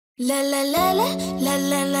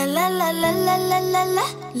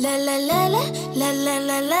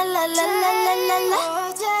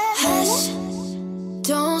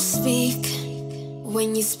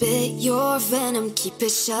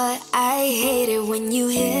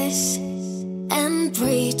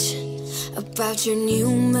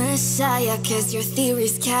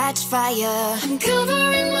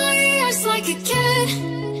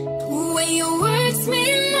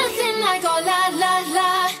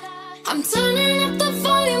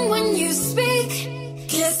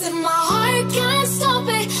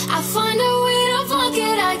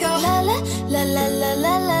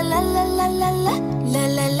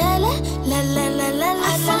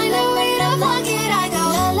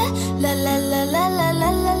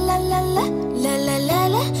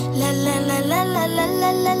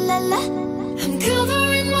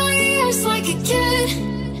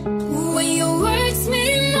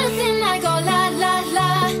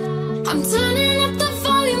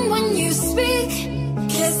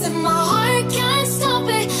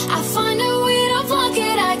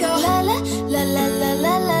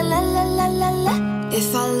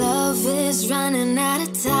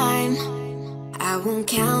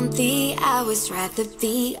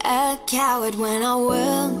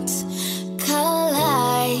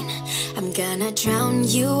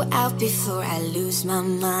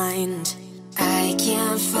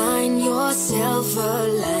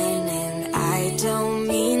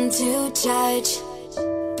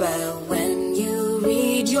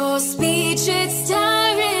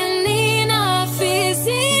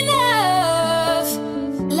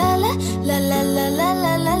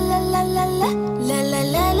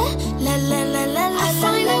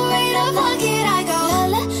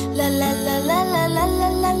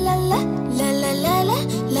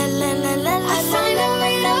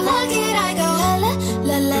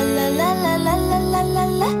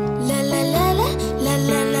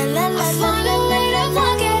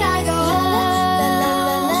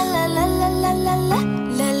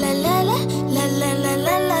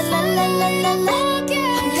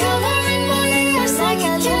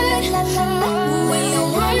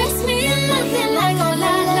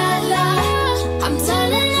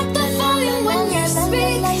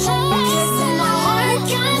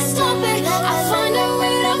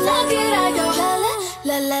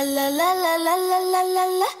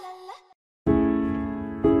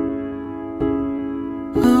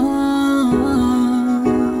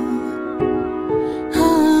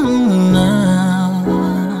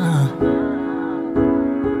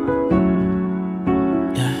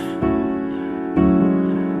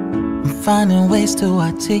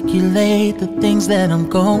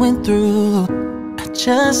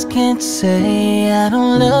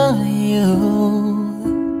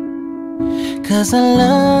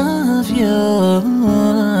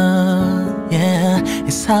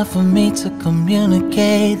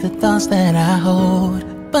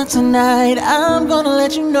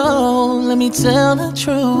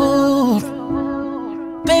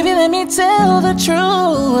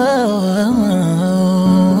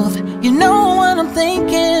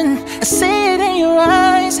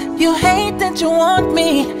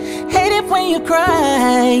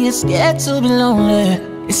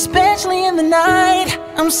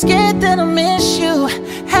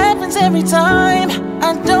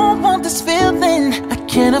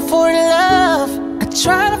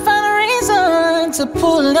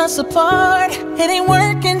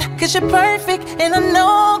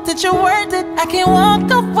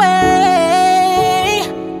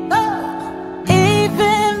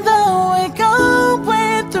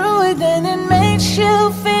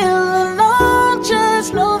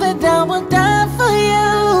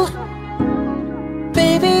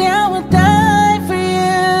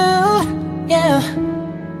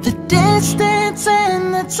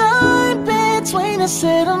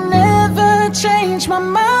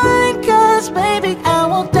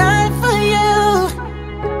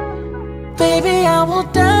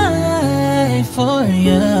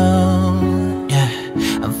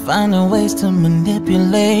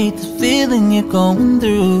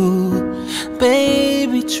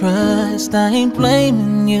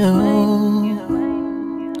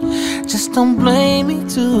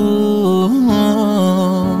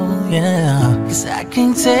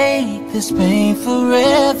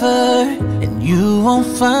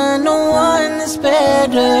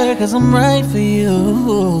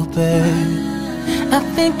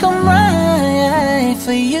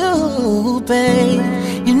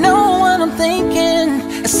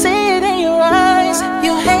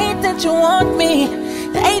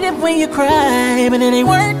hate it when you cry, but it ain't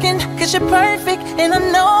working, cause you're perfect, and I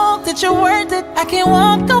know that you're worth it. I can't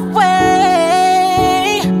walk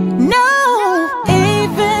away, no.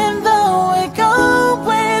 Even though we're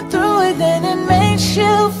going through it and it makes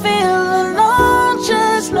you feel alone,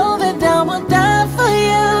 just know that I will die for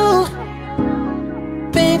you.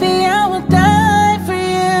 Baby, I will die for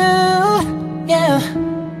you, yeah.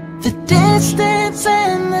 The distance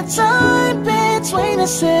and the time between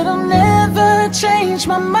us, it'll never change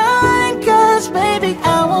my mind, cause baby,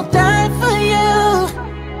 I will die for you.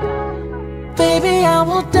 Baby, I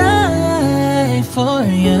will die for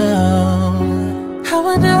you. I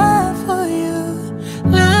will die for you,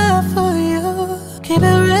 lie for you, keep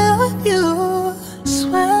it real with you.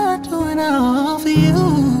 Swear I'll do it all for you,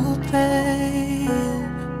 baby.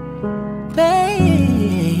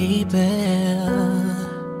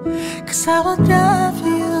 Cause I will die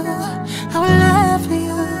for you, I will lie for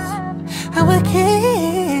you, I will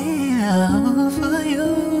kill for you,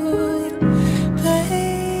 baby.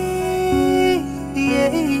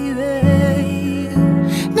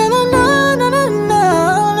 No, no, no, no, no, no,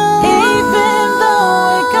 no. Even though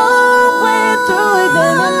we're going through it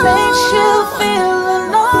and it makes you feel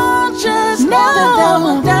alone, just know that I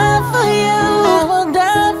will die for you. I will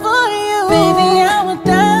die for you, baby. I will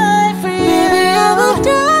die for you, baby. I will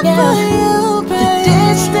die for you, baby. The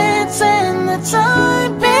distance and the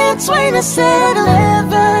time between us, it'll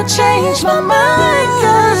never change my mind,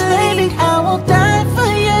 cause baby, I will die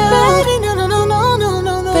for you. Baby, no, no, no, no, no,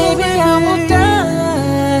 no, no. Baby, I will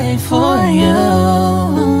die for you.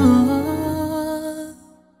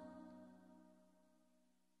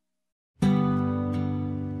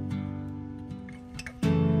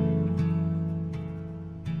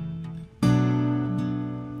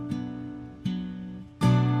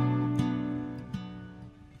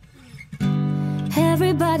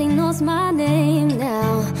 Everybody knows my name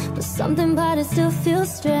now, but something about it still feels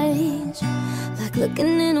strange. Like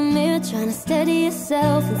looking in a mirror, trying to steady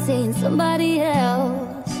yourself and seeing somebody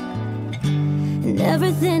else. And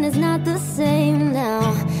everything is not the same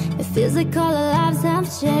now. It feels like all our lives have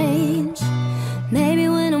changed. Maybe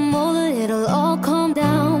when I'm older it'll all calm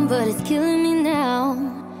down, but it's killing me now.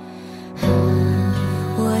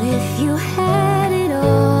 What if you had it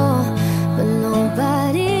all, but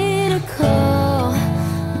nobody to call?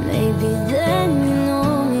 Maybe then you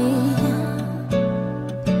know me.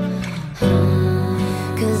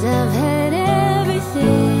 Cause I've had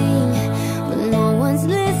everything, but no one's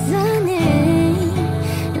listening,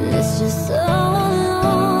 and it's just so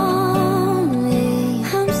lonely.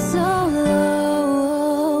 I'm so lonely.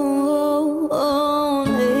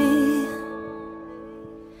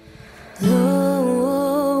 Lonely.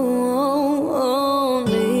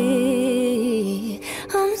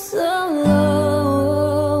 I'm so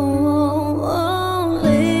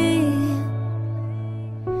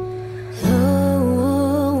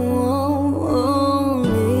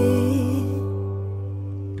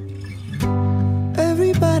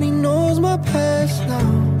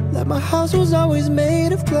my house was always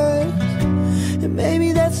made of glass, and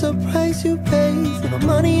maybe that's the price you pay for the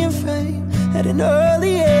money and fame at an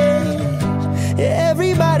early age.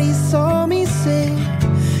 Everybody saw me sing,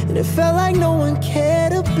 and it felt like no one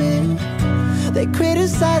cared a bit. They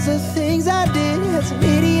criticized the things I did as an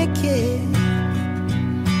idiot kid.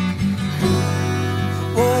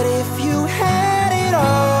 What if you had it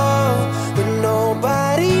all, but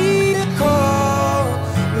nobody to call?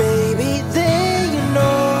 Maybe then you know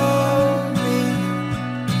me.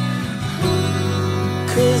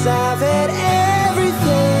 'Cause I've had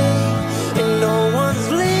everything, and no one's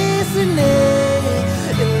listening,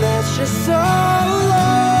 and that's just so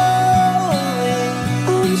lonely.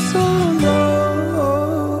 I'm so lonely.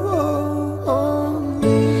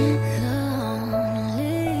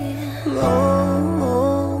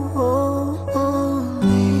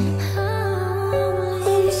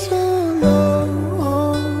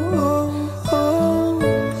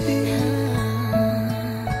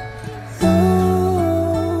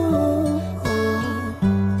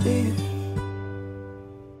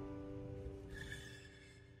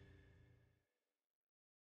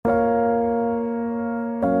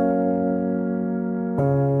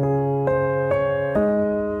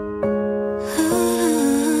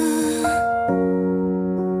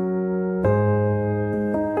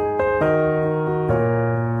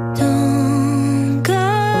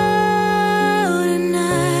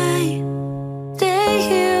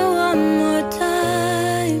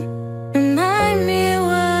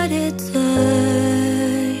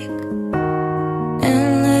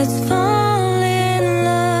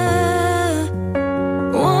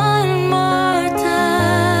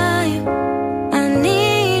 I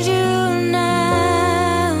need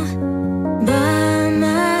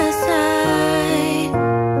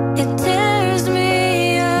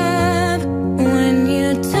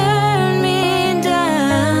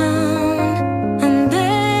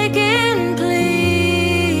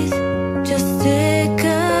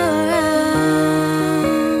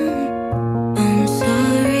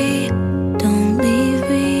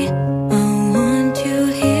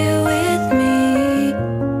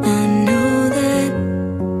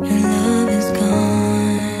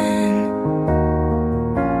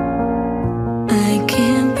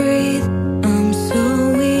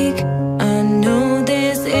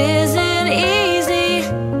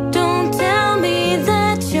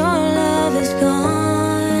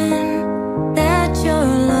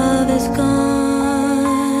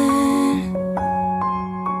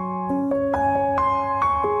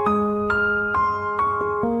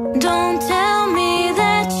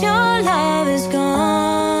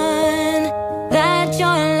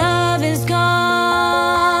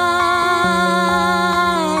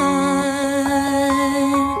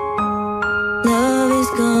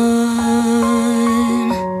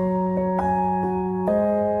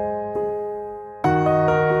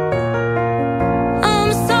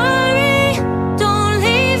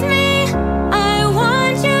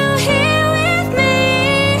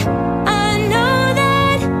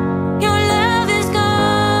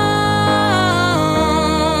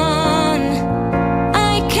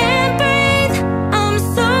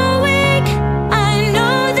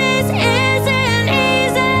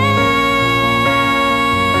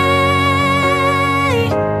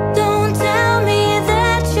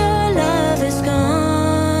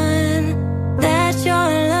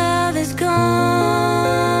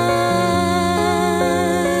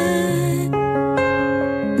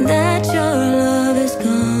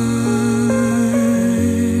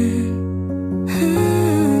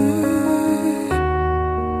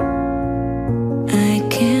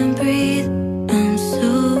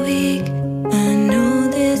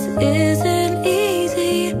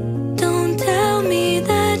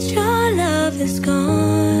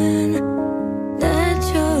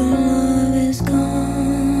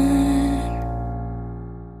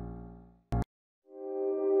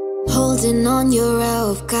holding on your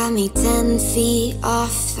rope, got me 10 feet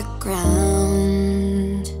off the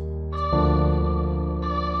ground.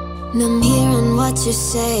 And I'm hearing what you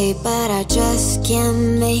say, but I just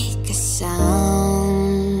can't make a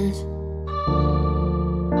sound.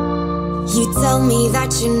 You tell me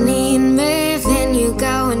that you need me, then you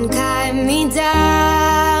go and cut me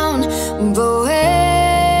down. But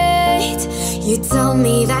wait, you tell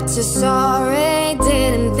me that you're sorry,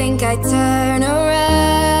 didn't think I'd turn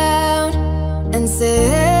around and say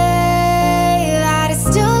that it's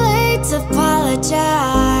too late to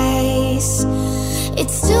apologize.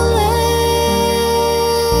 It's too late.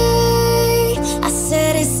 I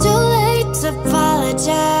said it's too late to apologize.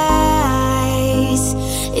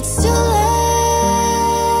 It's too late.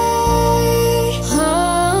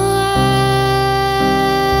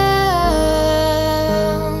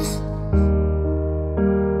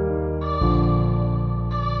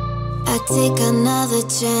 I take another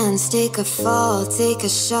chance, take a fall, take a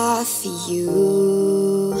shot for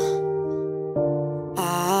you.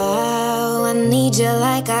 Oh, I need you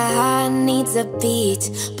like a heart needs a beat,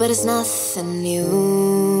 but it's nothing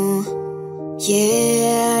new.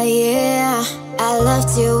 Yeah, yeah, I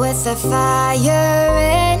loved you with a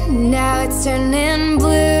fire, and now it's turning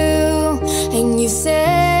blue. And you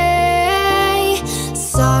say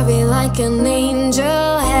sorry like an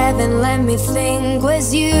angel, heaven let me think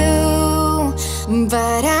was you.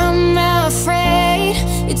 But I'm afraid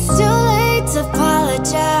it's too late to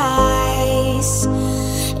apologize.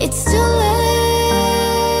 It's too late.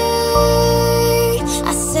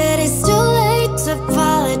 I said it's too late to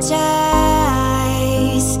apologize.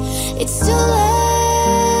 It's too late.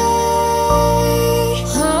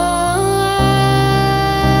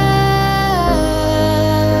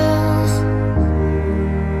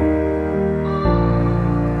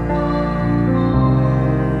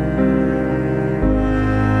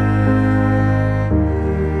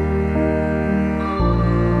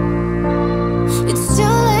 It's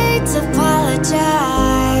too late to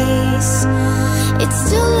apologize. It's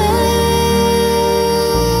too late.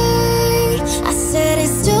 I said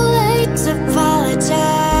it's too late to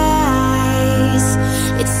apologize.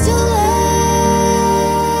 It's too late.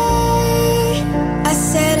 I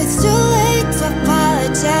said it's too late to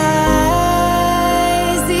apologize.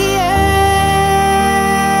 Yeah.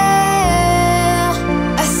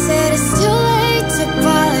 I said it's too late to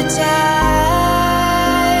apologize.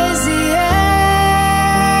 Yeah.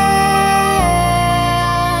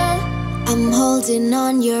 I'm holding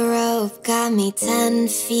on your rope, got me 10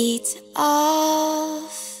 feet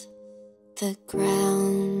off the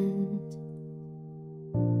ground.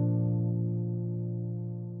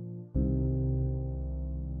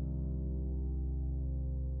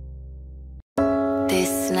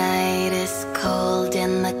 This night is cold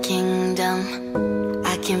in the kingdom.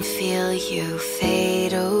 I can feel you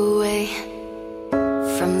fade away.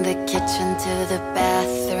 From the kitchen to the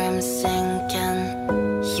bathroom sinking,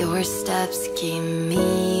 your steps keep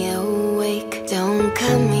me awake. Don't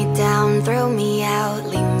cut me down, throw me out,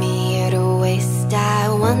 leave me here to waste. I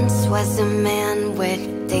once was a man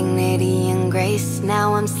with dignity and grace.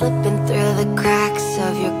 Now I'm slipping through the cracks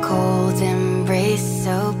of your cold embrace.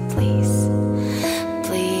 So please,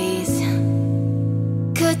 please,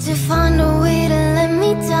 could you find a way to let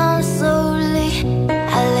me down slowly? A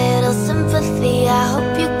little sympathy, I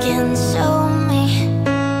hope you can show me.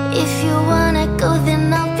 If you wanna go, then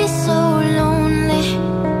I'll be so lonely.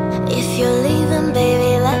 If you're leaving,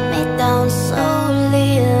 baby, let me down slowly.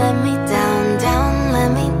 Let me down, down, let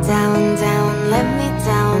me down, down, let me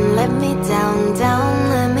down, let me down, down,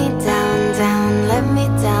 let me down, down, let me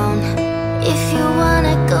down. If you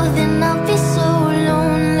wanna go, then I'll be so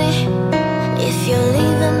lonely. If you're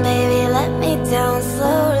leaving, baby, let me down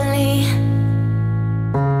slowly.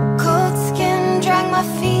 Cold skin, drag my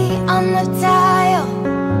feet on the tile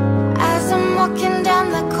as I'm walking down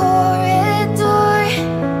the corridor.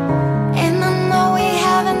 And I know we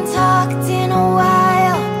haven't talked in a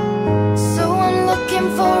while, so I'm looking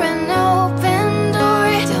for an open door.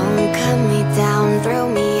 Don't cut me down, throw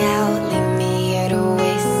me out, leave me here to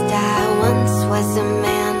waste. I once was a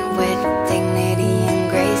man with dignity and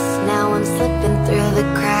grace. Now I'm slipping through the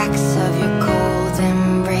cracks of your cold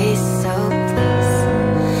embrace. So please,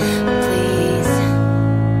 please,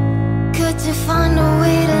 could you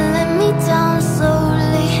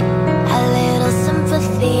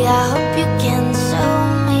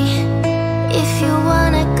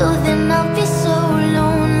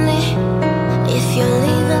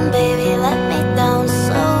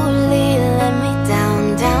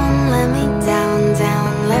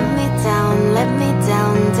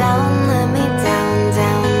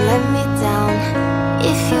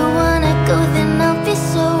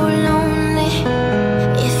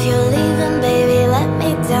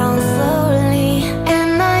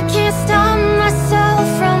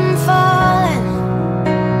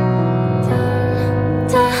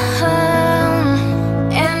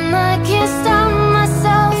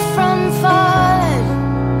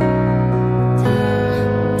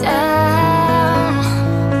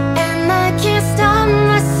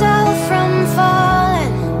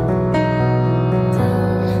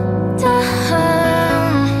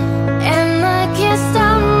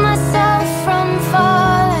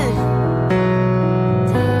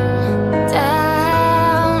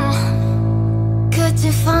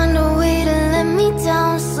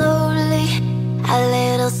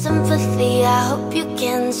hope you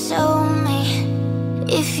can show me.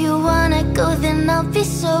 If you wanna go, then I'll be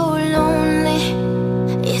so lonely.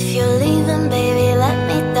 If you're leaving, baby, let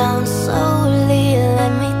me down slowly.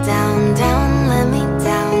 Let me down, down, let me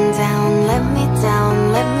down, down, let me down,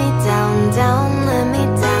 let me down, down, let me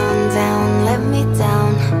down, down, let me down.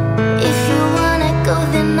 If you wanna go,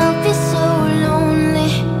 then I'll be so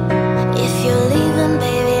lonely. If you're leaving,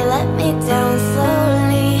 baby, let me down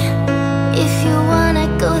slowly. If you wanna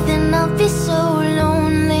go, then I'll be so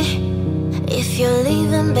lonely. If you're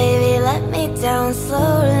leaving, baby, let me down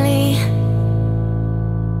slowly.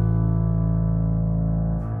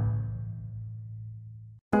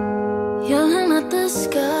 Yelling at the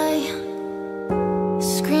sky,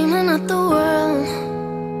 screaming at the world.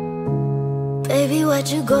 Baby, why'd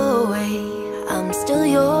you go away? I'm still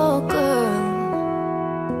your girl.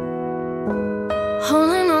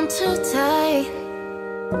 Holding on too tight,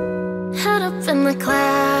 head up in the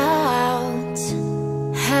clouds.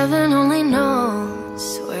 Heaven only knows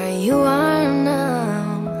where you are now.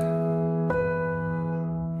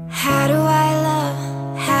 How do I love?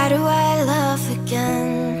 How do I love again?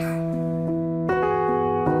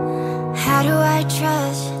 How do I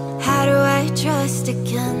trust? How do I trust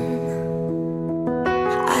again?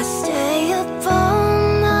 I stay up all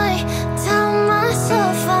night, tell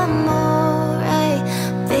myself I'm alright.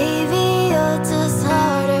 Baby, you're just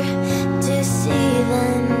harder to see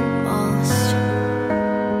than most.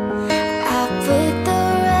 I put the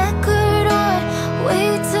record on,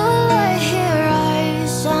 wait till I hear our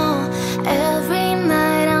song. Every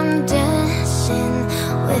night I'm dancing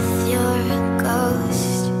with your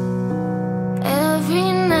ghost. Every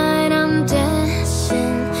night I'm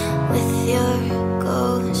dancing with your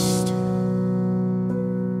ghost.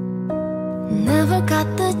 Never got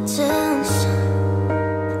the chance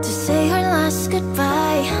to say her last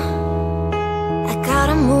goodbye. I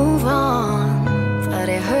gotta move on, but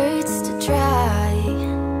it hurts to try.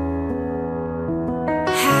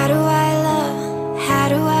 How do I love? How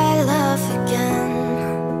do I love again?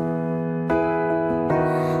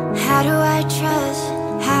 How do I trust?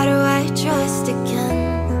 How do I trust again?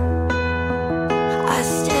 I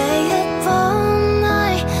stay up all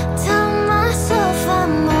night, tell myself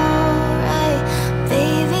I'm alright.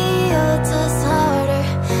 Baby, you're just harder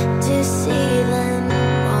to see than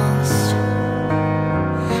most.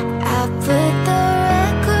 I put the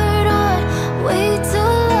record on, wait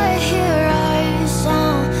till I hear our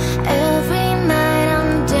song. Every night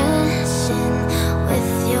I'm dancing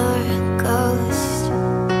with your ghost.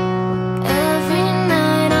 Every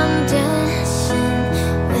night I'm dancing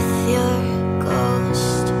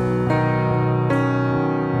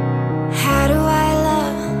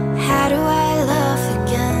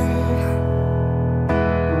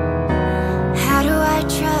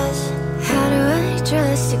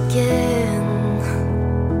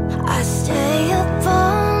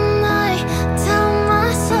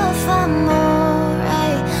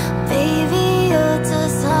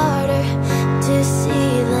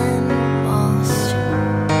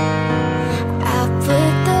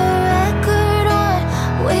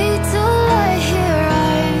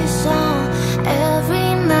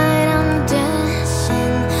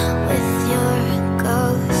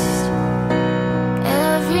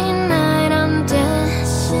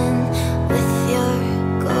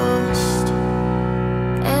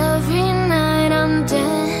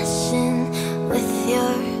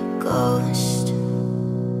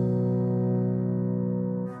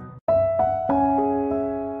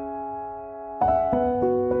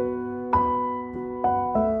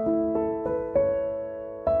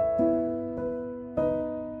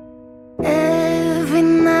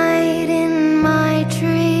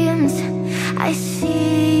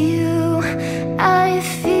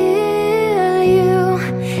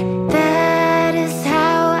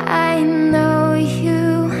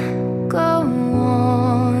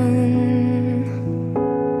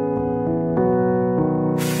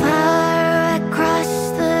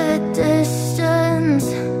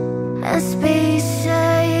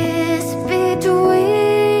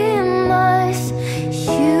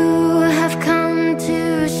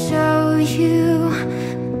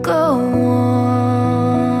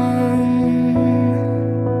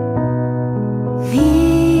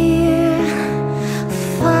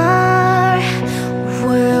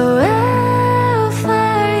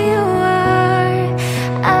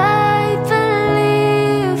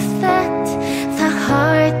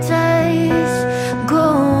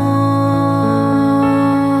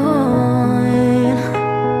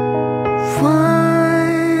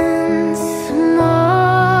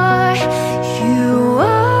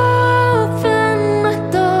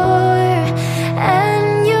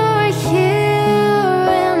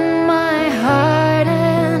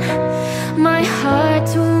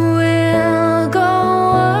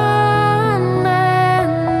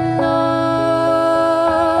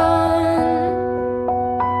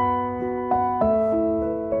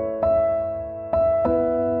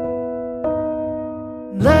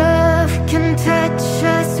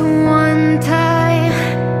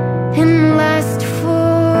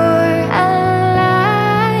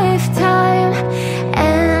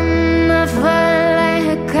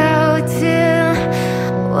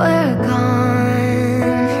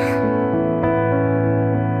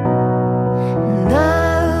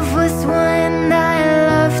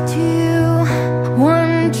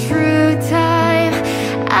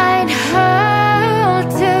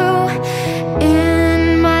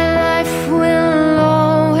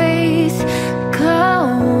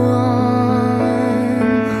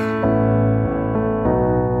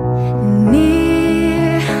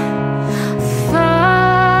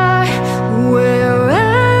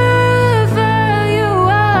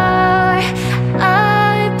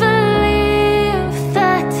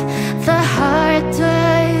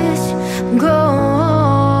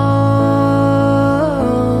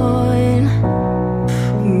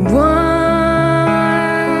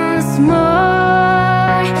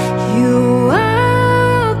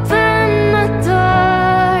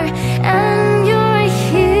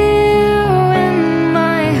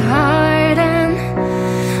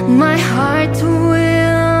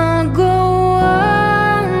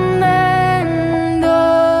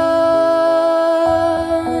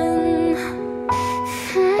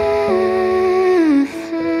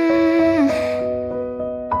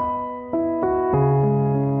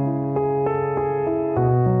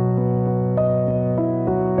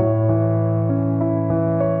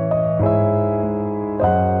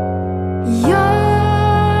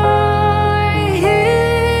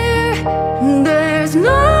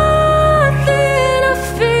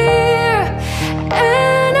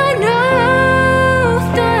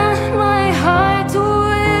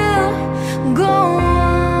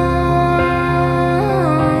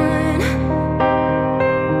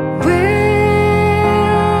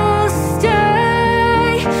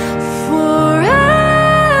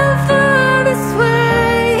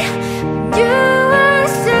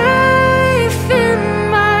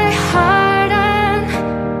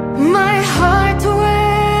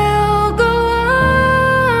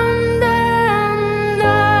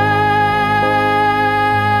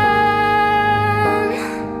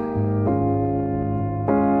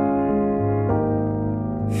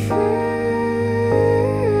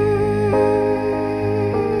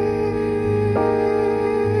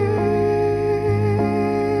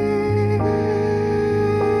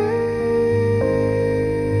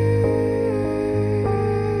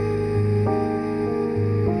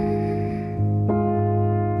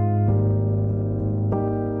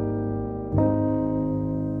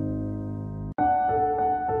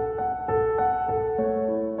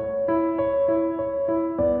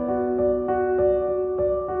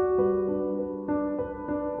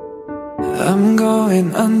I'm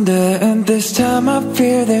going under, and this time I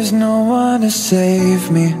fear there's no one to save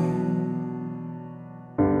me.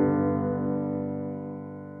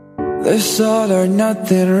 This all or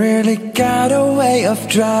nothing really got a way of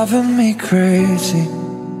driving me crazy.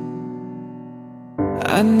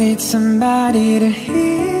 I need somebody to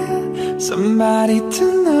hear, somebody to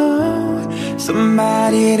know,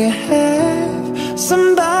 somebody to have,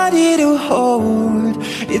 somebody to hold.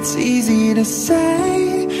 It's easy to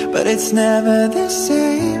say, but it's never the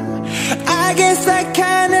same. I guess I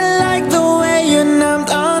kinda like the way you numbed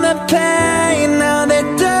on the pain. Now the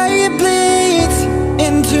day bleeds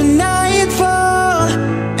into nightfall,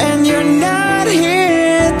 and you're not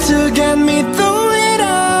here to get me through it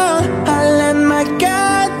all. I let my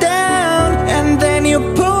guard down, and then you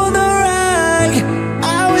pulled the rug.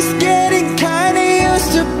 I was getting kinda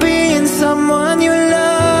used to being someone you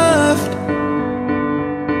loved.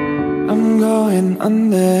 I'm going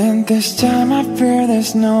under, and this time I fear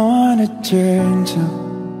there's no one to turn to.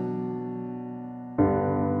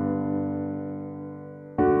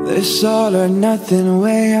 This all or nothing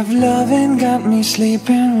way of loving got me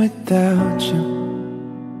sleeping without you.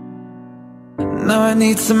 Now I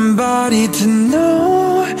need somebody to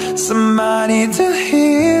know, somebody to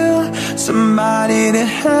heal, somebody to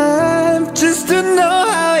have, just to know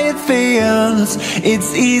how it feels.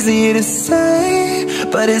 It's easy to say,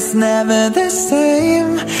 but it's never the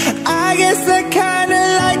same. I guess I kinda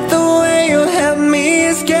like the way you help me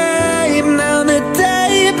escape. Now the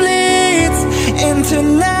day bleeds into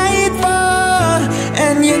nightfall,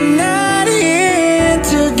 and you're not here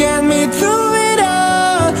to get me through it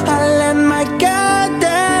all. I let my guard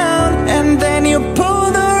down, and then you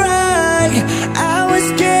pulled the rug. I was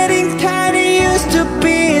getting kinda used to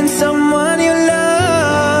being someone you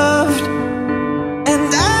loved, and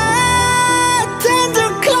I tend to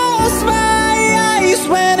close my eyes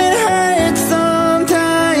when it hurts.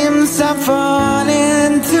 Sometimes I fall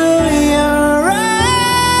into your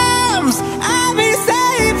arms. I'll be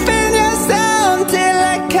safe in your sound till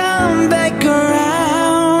I come back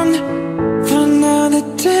around. For now the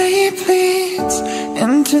day bleeds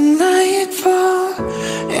into nightfall,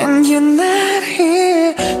 and you're not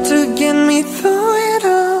here to get me through it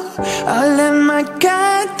all. I let my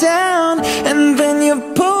guard down, and then you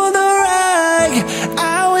pulled the rug.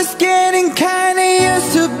 I was getting kinda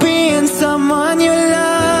used to being someone you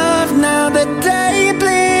love. Now the day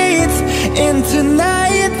bleeds into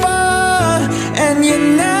nightfall, and you're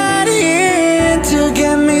not here to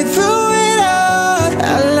get me through it all.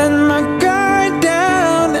 I let my guard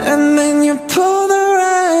down, and then you pull the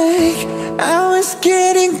rug. I was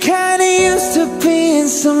getting kinda used to being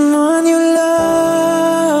someone you loved.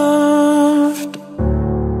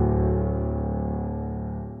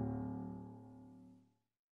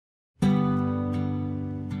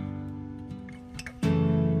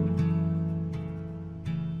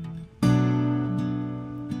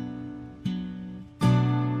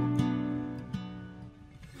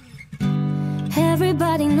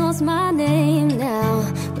 Everybody knows my name now,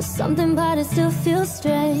 but something about it still feels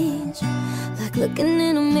strange. Like looking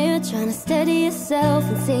in a mirror, trying to steady yourself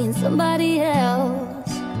and seeing somebody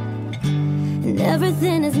else. And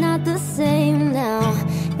everything is not the same now.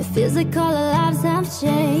 It feels like all our lives have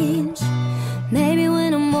changed. Maybe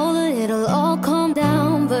when I'm older it'll all calm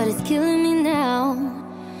down, but it's killing me now.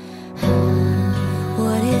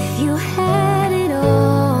 What if you had it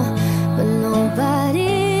all, but nobody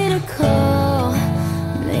to call?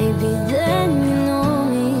 Maybe then you know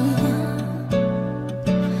me.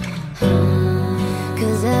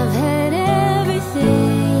 'Cause I've had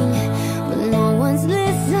everything, but no one's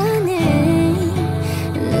listening,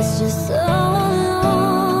 and it's just so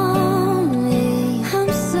lonely. I'm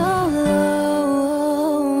so lonely.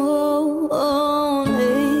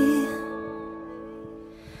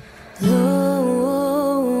 Lonely.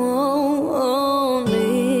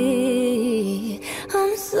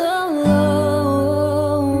 I'm so lonely.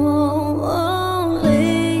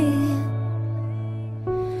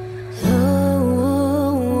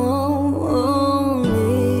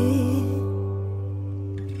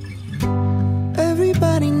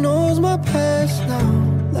 Everybody knows my past now,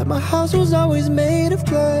 that my house was always made of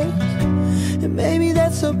glass. And maybe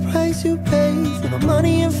that's the price you pay for the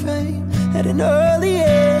money and fame at an early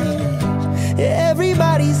age.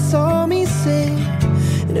 Everybody saw me sing,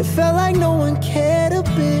 and it felt like no one cared a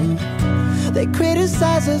bit. They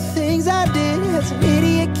criticized the things I did as an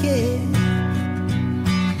idiot kid.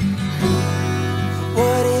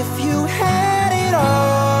 What if you had it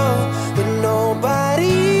all, but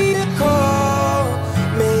nobody to call?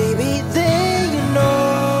 Maybe then you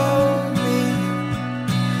know me.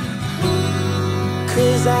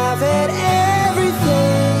 'Cause I've had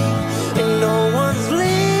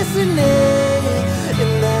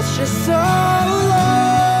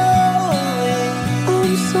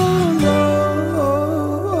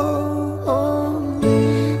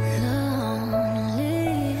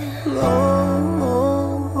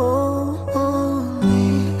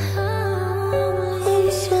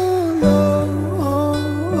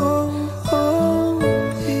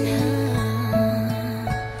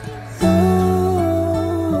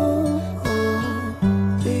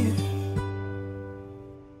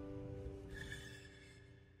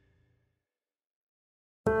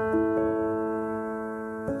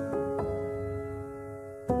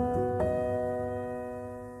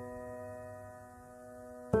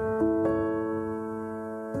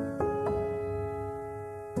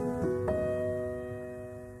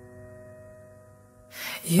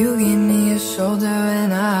You gave me a shoulder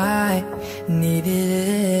when I needed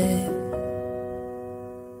it.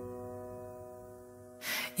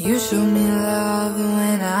 You showed me love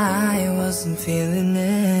when I wasn't feeling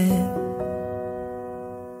it.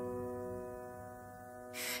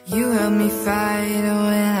 You helped me fight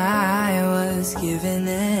when I was giving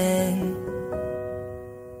in.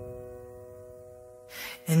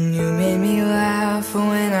 And you made me laugh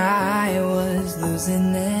when I was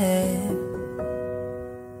losing it.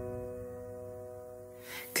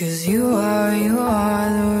 'Cause you are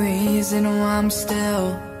the reason why I'm still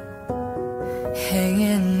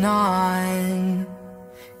hanging on.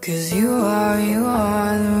 'Cause you are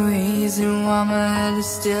the reason why my head is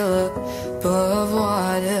still above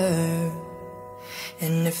water.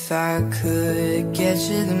 And if I could get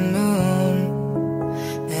you the moon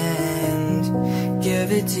and give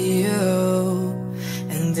it to you,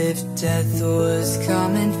 and if death was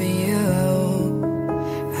coming for you,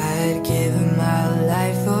 I'd give my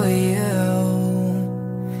life for you.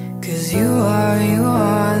 'Cause you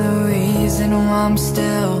are the reason why I'm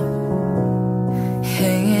still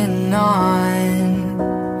hanging on.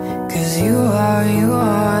 'Cause you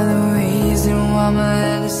are the reason why my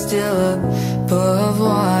head is still above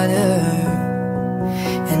water.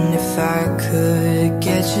 And if I could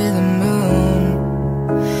get you the moon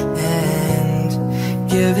and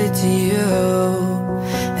give it to you,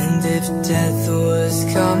 and if death was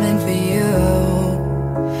coming for you,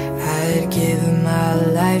 I'd give my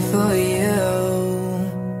life for you.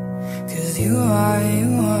 'Cause you are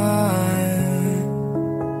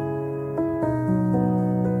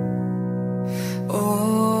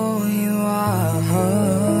oh, you are.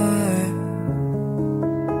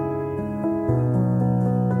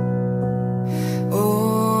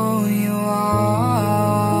 Oh, you are.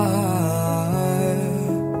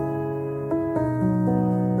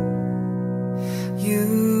 You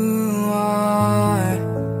are.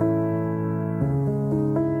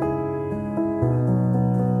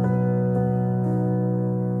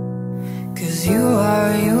 'Cause you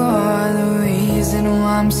are the reason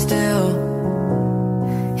why I'm still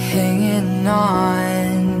hanging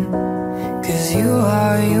on. 'Cause you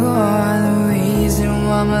are the reason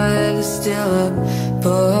why my head is still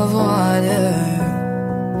above water.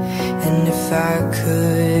 And if I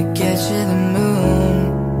could get you the moon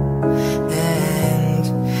and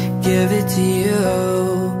give it to you,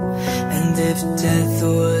 and if death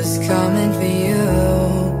was coming for you,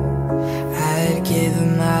 I'd give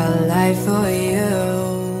my life for you.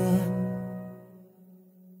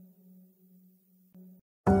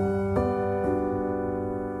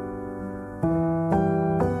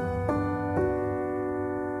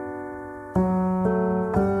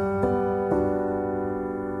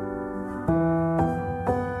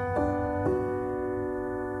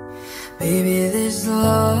 Baby, this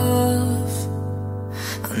love,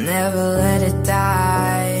 I'll never let it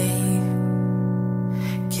die.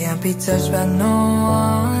 Can't be touched by no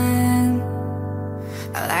one.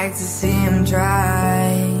 I like to see him dry.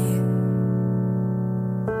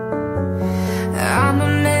 I'm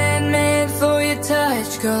a man made for your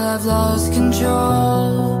touch, girl, I've lost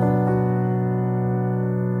control.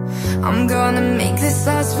 I'm gonna make this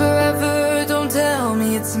last forever. Don't tell me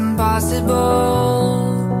it's impossible.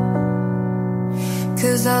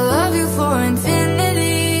 'Cause I love you for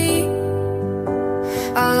infinity.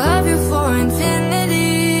 I love you for infinity.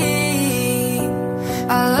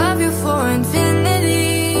 I love you for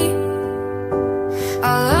infinity.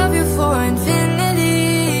 I love you for infinity.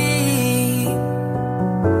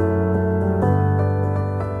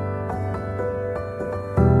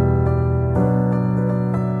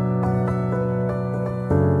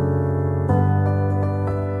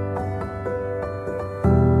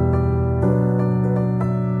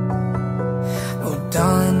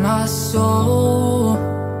 Darling, my soul,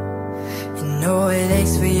 you know it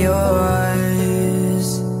aches for yours,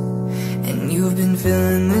 and you've been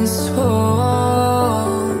filling this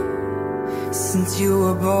hole since you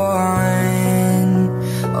were born.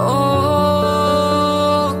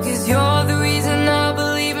 Oh, 'cause you're the reason I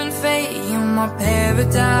believe in fate. You're my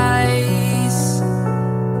paradise,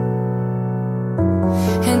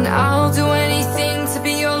 and I'll do anything to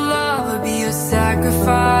be your love or be your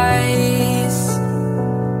sacrifice.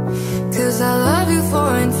 'Cause I love you for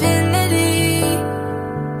infinity.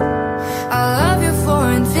 I love you for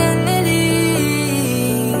infinity.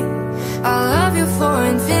 I love you for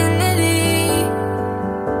infinity.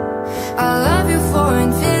 I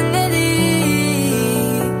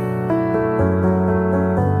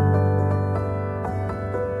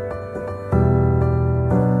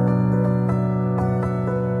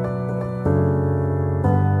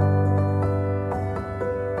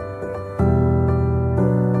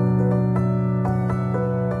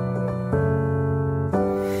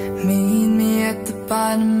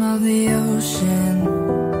bottom of the ocean,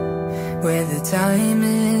 where the time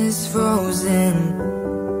is frozen,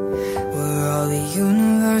 where all the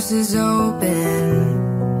universe is open.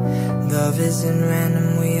 Love isn't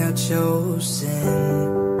random, we are chosen.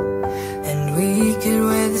 And we could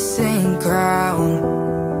wear the same crown,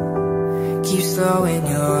 keep slowing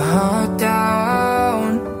your heart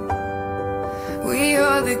down. We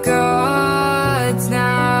are the gods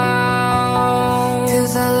now.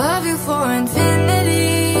 'Cause I love you for infinity,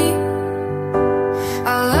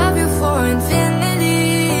 I love you for infinity,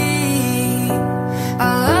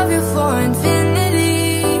 I love you for infinity,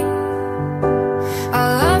 I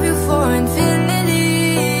love you for infinity.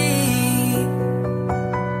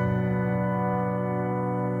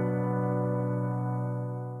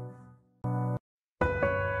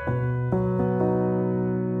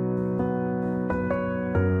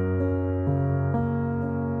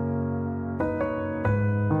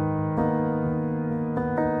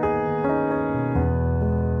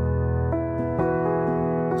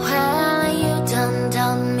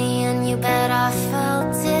 Done me and you bet I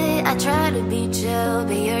felt it. I tried to be chill,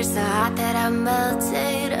 but you're so hot that I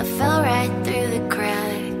melted. I fell right through the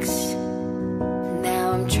cracks. Now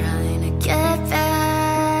I'm trying to get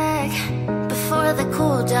back. Before the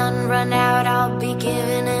cool down run out, I'll be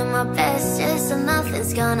giving it my best. Yeah, so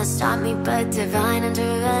nothing's gonna stop me but divine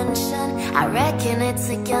intervention. I reckon it's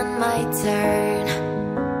again my turn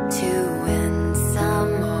to win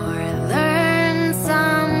some or learn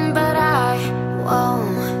some, but I won't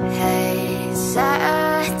hesitate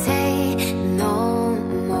no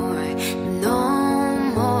more, no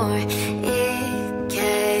more. It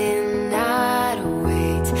cannot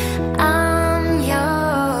wait. I'm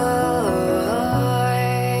yours.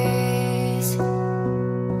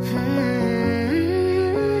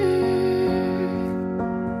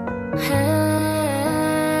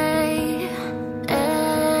 Hey,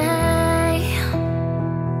 hey.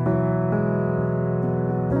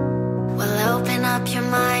 Well, open up your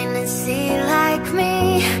mind and see like me.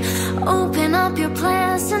 Open up your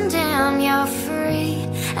plans and damn, you're free.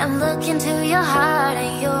 And look into your heart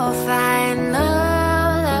and you'll find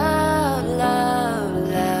love, love, love,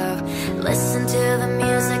 love. Listen to the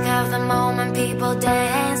music of the moment, people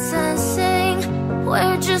dance and sing.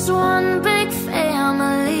 We're just one big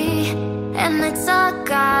family, and it's our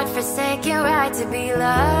God-forsaken right to be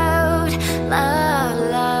loved, love,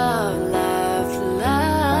 love, love,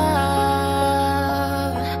 love.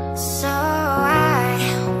 So I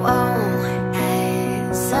won't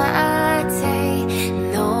hesitate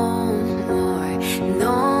no more,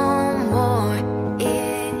 no more.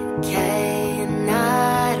 It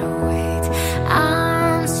cannot wait.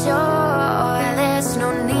 I'm sure there's no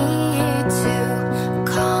need to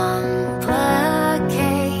complicate.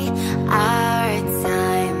 Our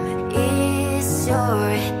time is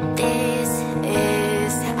short. This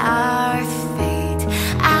is our fate.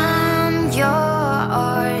 I'm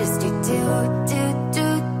yours.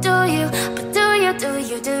 Do you? But do you?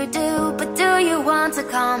 But do you want to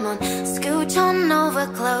come on? Scooch on over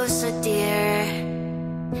closer, dear,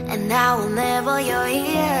 and I will nibble your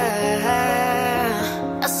ear.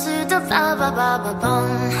 A suit of ba ba ba ba bum.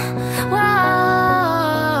 Whoa,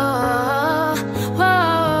 whoa,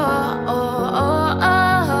 oh, oh,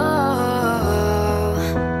 oh.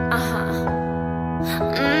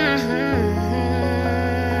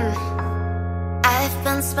 I've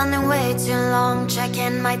been spending way too long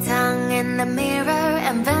checking my tongue in the mirror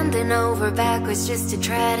and bending over backwards just to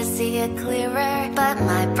try to see it clearer. But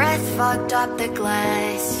my breath fogged up the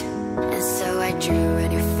glass, and so I drew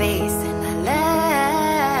on your face and I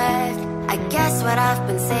left. I guess what I've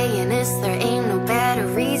been saying is there ain't no better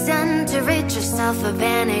reason to rid yourself of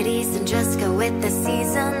vanities and just go with the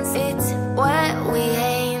seasons. It's what we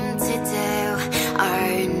aim to do.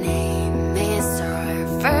 Our name is our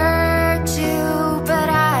virtue, but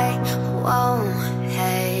I won't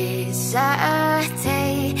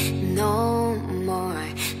hesitate no more,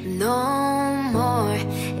 no more.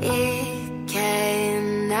 It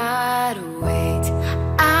cannot wait.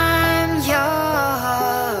 I'm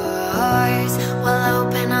yours. Well,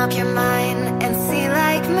 open up your mind and see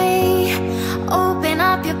like me. Open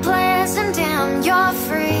up your plans and damn, you're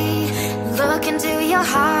free. Look into your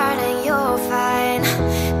heart and you'll find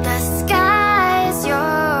the sky's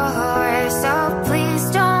yours. So please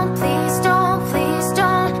don't, please don't, please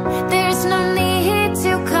don't. There's no need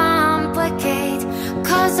to complicate,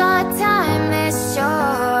 'cause our time is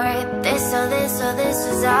short. This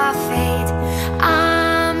is our fate.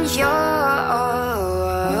 I'm yours.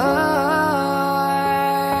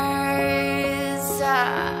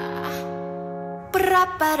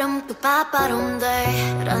 Ba-dum, ba-ba-dum,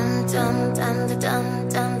 dum, dum, dum, dum, dum.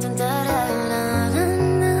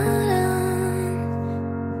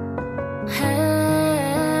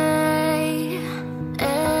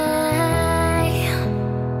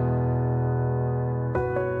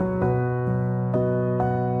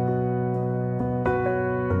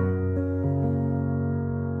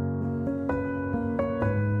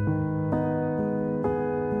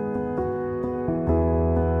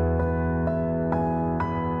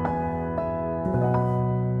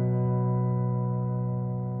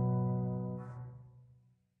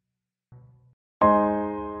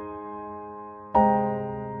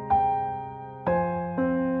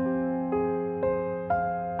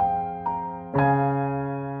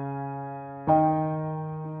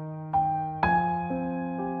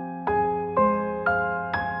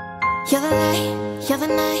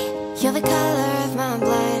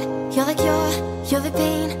 the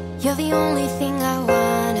pain, you're the only thing I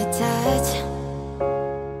wanna touch.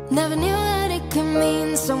 Never knew that it could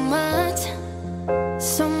mean so much,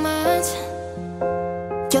 so much.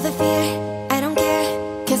 You're the fear, I don't care,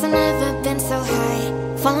 'cause I've never been so high.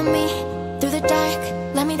 Follow me through the dark,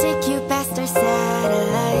 let me take you past our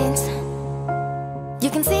satellites. You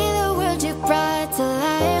can see the world you brought to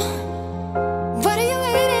life. What are you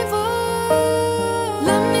waiting for?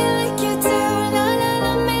 Love me like you do, la la,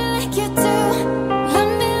 love me like you do.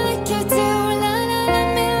 Love me like you do, la la,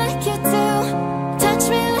 love me like you do. Touch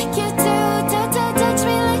me like you do, touch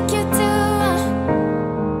me like you do.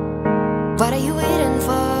 What are you waiting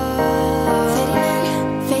for?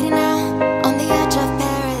 Fading out, on the edge of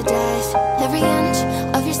paradise. Every inch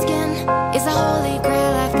of your skin is a holy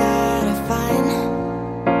grail I've gotta find.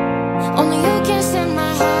 Only you can set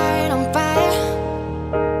my heart on fire,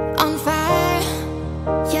 on fire.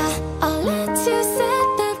 Yeah, I'll let you set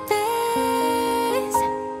the pace,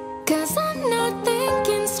 'cause I'm not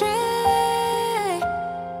thinking straight.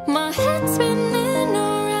 My head's spinning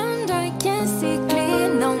around, I can't see clear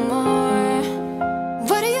no more.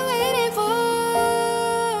 What are you waiting for?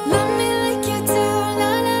 Love me like you do,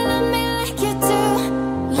 la la, love me like you do.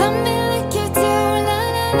 Love me like you do, la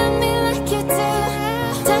la, love me like you do.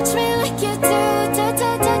 Touch me like you do,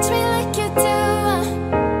 touch me like you do.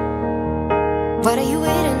 What are you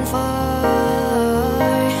waiting for?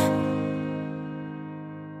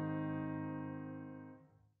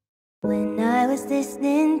 When I was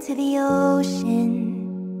listening to the ocean,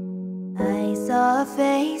 I saw a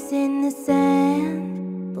face in the sand.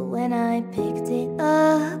 But when I picked it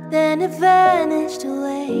up, then it vanished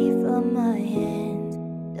away from my hand.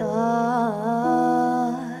 Oh,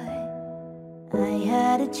 I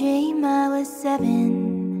had a dream I was 7,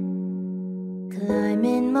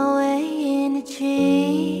 climbing my way in a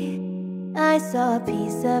tree. I saw a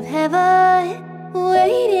piece of heaven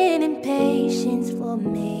waiting in patience for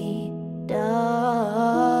me.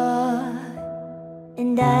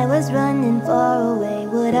 And I was running far away.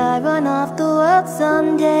 Would I run off the world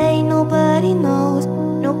someday? Nobody knows,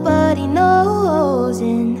 nobody knows.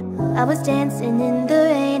 And I was dancing in the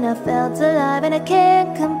rain, I felt alive and I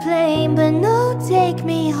can't complain. But no, take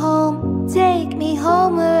me home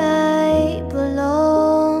where I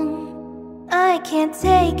belong. I can't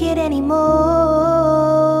take it anymore.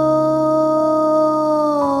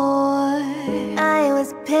 I was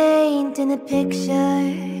painting a picture.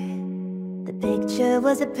 The picture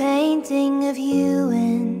was a painting of you,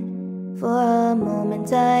 and for a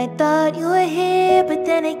moment I thought you were here, but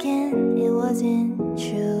then again it wasn't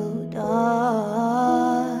true.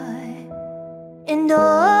 And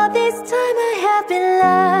all this time I have been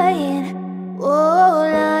lying, oh,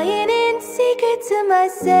 lying in secret to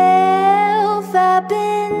myself. I've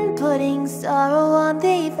been putting sorrow on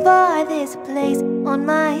the farthest place on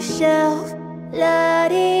my shelf.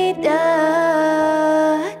 La-dee-da.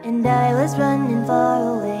 And I was running far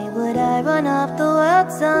away. Would I run off the world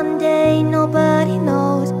someday? Nobody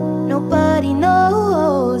knows, nobody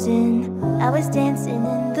knows. And I was dancing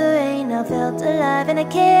in the rain, I felt alive and I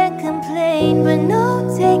can't complain. But no,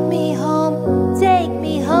 take me home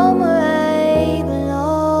where I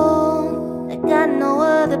belong. I got no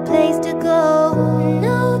other place to go.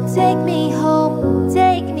 No, take me home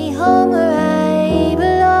where I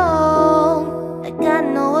belong. I got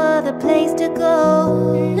no other place to go.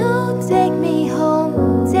 No, take me home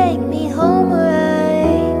where I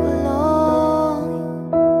belong.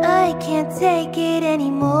 I can't take it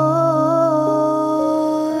anymore.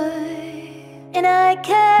 And I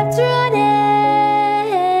kept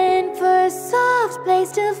running for a soft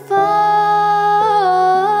place to fall.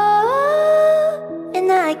 And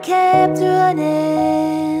I kept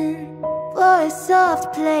running for a soft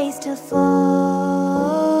place to fall.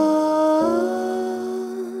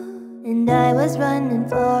 And I was running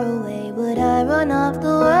far away. Would I run off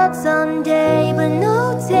the world someday? But no,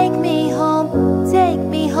 take me home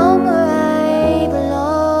where I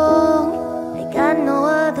belong. I got no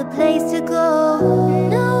other place to go.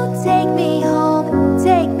 No, take me home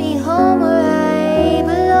where I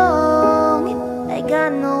belong. I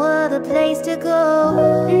got no other place to go.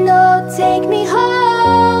 No, take me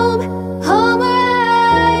home where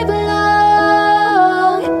I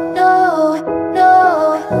belong.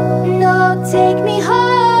 No, take me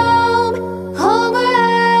home where I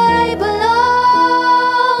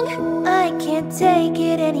belong. I can't take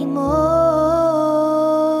it anymore.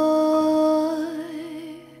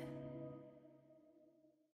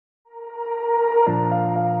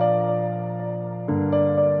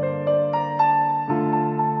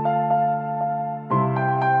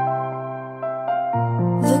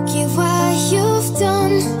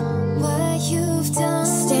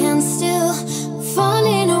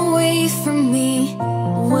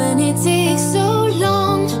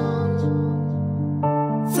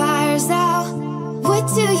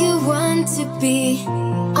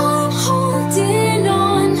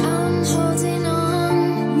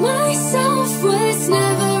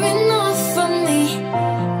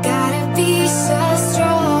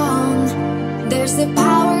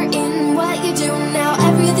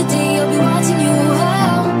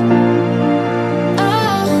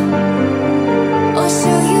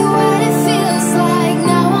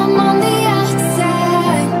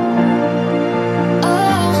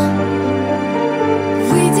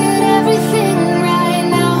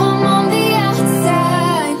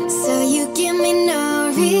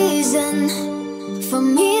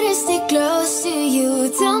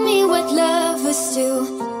 us do?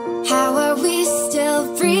 How are we still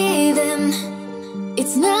breathing?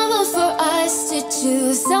 It's never for us to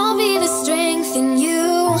choose. I'll be the strength in you.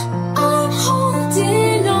 I'm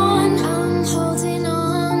holding on, I'm holding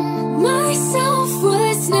on. My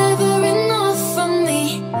self-worth's never enough for me.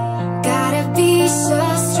 Gotta be so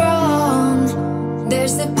strong.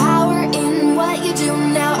 There's the power in what you do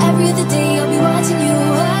now. Every other day I'll be watching you.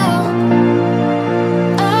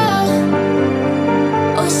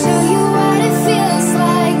 I'll show you what it feels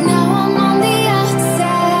like. Now I'm on the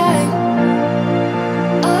outside.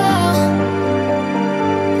 Oh,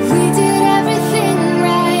 we did everything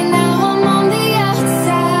right. Now I'm on the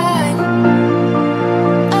outside.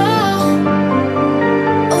 Oh,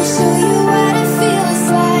 I'll show you what it feels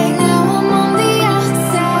like. Now I'm on the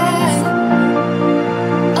outside.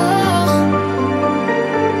 Oh,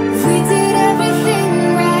 we did everything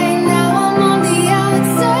right. Now I'm on the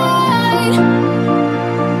outside.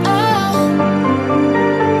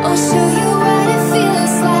 I'll show you what it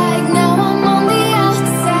feels like. Now I'm on the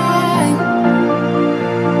outside.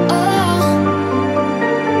 Oh,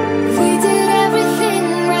 we did everything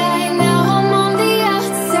right. Now I'm on the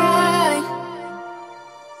outside.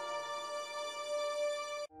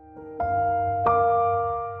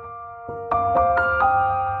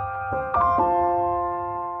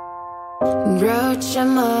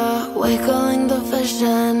 Hiroshima, wiggling the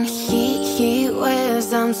vision. Heat waves,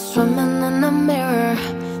 I'm swimming in the mirror.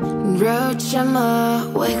 Hiroshima,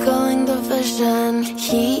 wiggling the vision.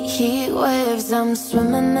 Heat waves, I'm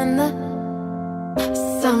swimming in the.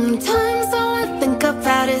 Sometimes all I think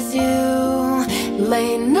about is you.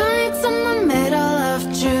 Late nights in the middle of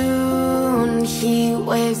June. Heat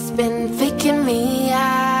waves been faking me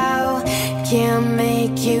out. Can't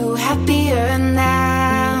make you happier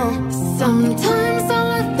now. Sometimes all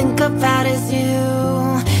I think about is you.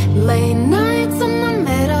 Late nights in the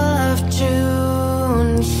middle of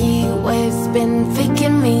June. Heat waves been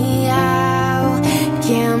faking me out.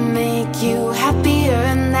 Can't make you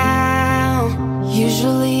happier now.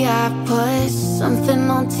 Usually I put something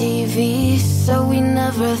on TV, so we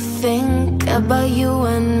never think about you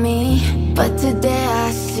and me. But today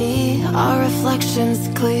I see our reflections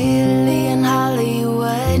clearly in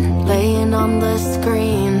Hollywood, laying on the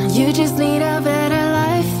screen. You just need a better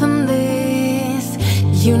life than this.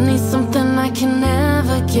 You need something I can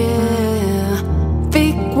never give.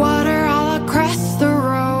 Big water all across the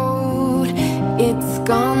road. It's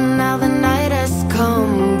gone now, the night has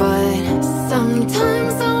come. But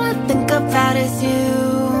sometimes all I think about is you.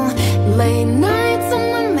 Late nights in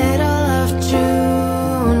the middle of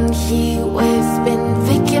June. Heat waves been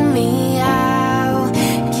faking me out.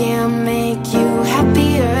 Can't make you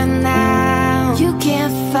happier now. You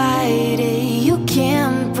can't fight it, you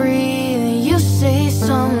can't breathe. You say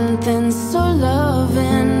something so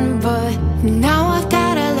loving, but now I've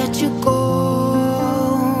gotta let you go.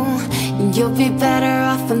 You'll be better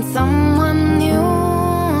off in someone new.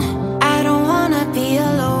 I don't wanna be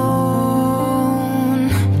alone.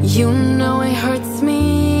 You know it hurts me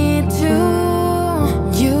too.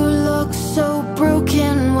 You look so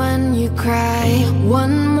broken when you cry.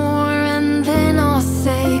 One more and then I'll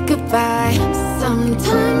say goodbye.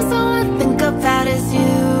 Sometimes all I think about is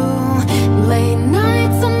you. Late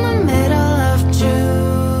nights in the middle of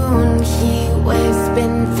June. Heat waves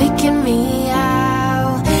been faking me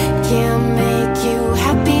out. Can't make you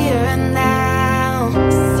happier now.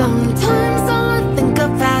 Sometimes all I think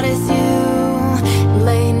about is you.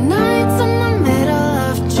 Late nights in the middle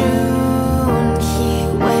of June. Heat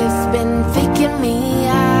waves been faking me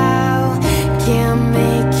out. Can't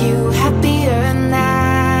make you happier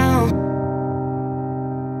now.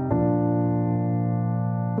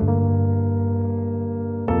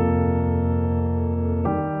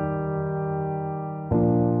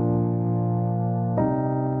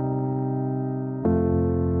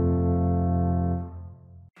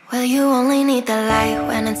 Well, you only need the light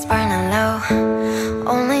when it's burning low.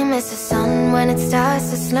 Only miss the sun when it starts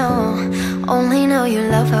to snow. Only know you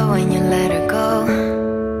love her when you let her go.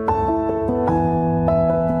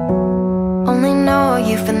 Only know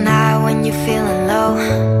you for now when you're feeling low.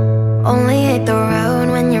 Only hate the road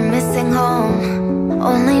when you're missing home.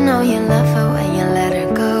 Only know you love her when you let her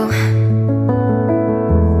go.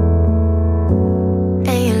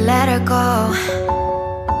 And you let her go.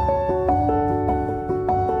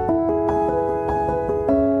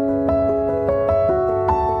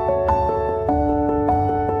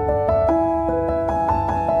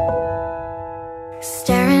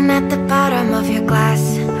 Staring at the bottom of your glass,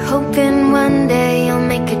 hoping one day you'll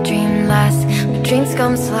make a dream last. But dreams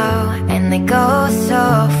come slow and they go so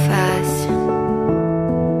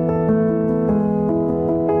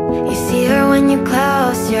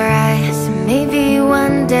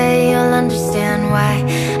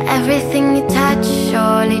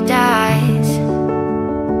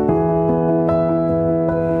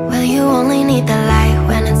need the light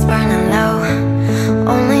when it's burning low.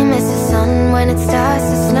 Only miss the sun when it starts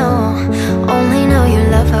to snow. Only know you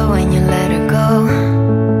love her when you let her go.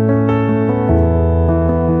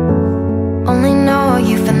 Only know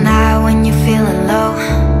you've been high when you're feeling low.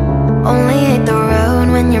 Only hate the road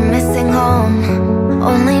when you're missing home.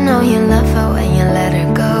 Only know you love her when you let her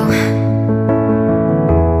go.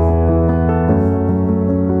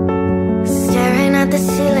 Staring at the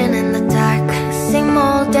ceiling in the dark, same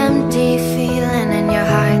old empty feeling in your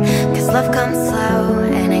heart. Cause love comes slow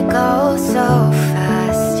and it goes so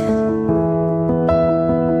fast.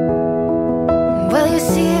 Well, you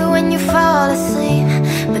see it when you fall asleep,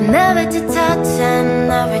 but never to touch and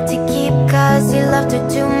never to keep. Cause you loved her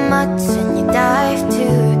too much and you dive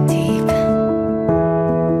too deep.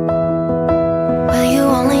 Well, you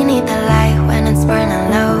only need the light when it's burning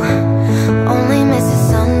low. Only miss the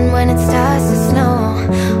sun when it starts to snow.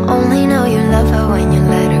 Only know you love her when you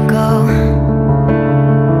let her go.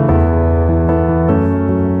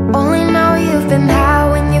 Only know you've been high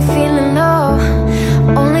when you're feeling low.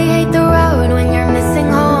 Only hate the road when you're missing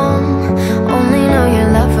home. Only know you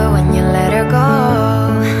love her when you let her go.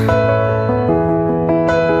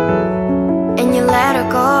 And you let her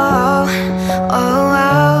go. Oh,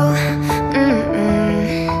 oh,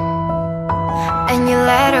 and you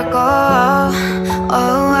let her go. Oh,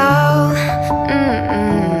 oh,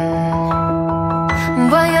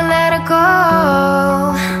 well, you let her go.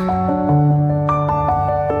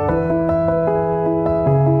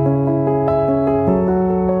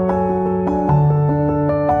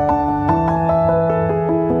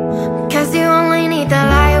 Cause you only need the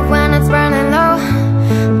light when it's burning low.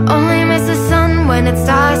 Only miss the sun when it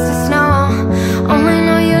starts to snow. Only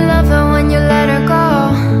know you love her when you let her go.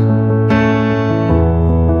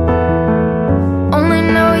 Only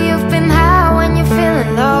know you've been high when you're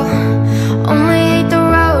feeling low. Only hate the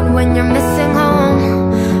road when you're missing home.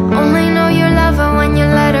 Only know you love her when you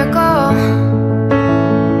let her go.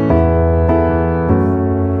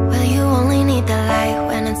 Well, you only need the light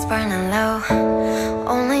when it's burning low.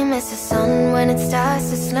 Only miss the sun when it starts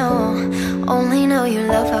to snow. Only know you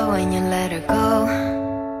love her when you let her go.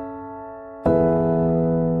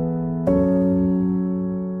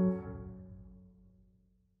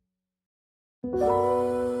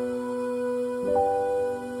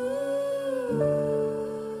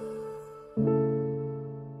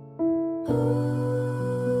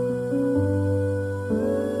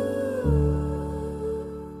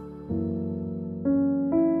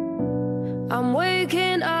 I'm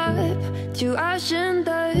waking up to ash and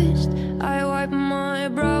dust. I wipe my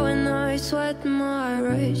brow and I sweat my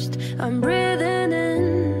wrist. I'm breathing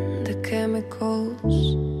in the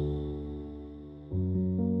chemicals.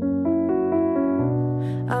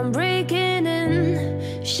 I'm breaking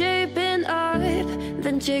in, shaping up,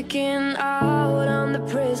 then checking out on the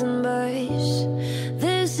prison base.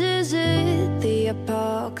 This is it, the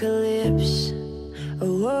apocalypse.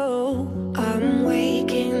 Oh, I'm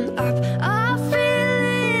waking up. I feel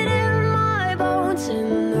it in my bones,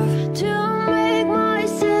 enough to make my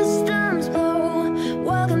systems blow.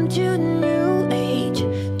 Welcome to the new age,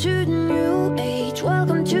 to the new age.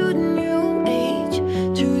 Welcome to the new age,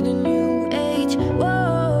 to the new age.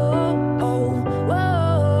 Whoa, oh,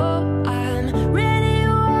 whoa, I'm ready to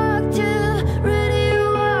walk till, ready to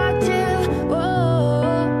walk till. Whoa,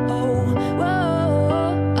 oh, whoa,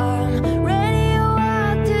 I'm ready to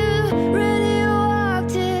walk till, ready to walk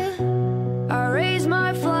till. I raise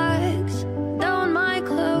my flags, down my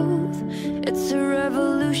clothes. It's a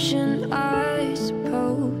revolution, I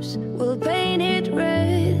suppose. We'll paint it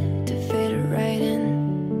red to fit it right in.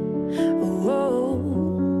 Whoa,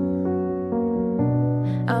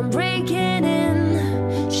 I'm breaking in,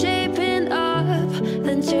 shaping up,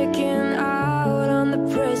 then checking out on the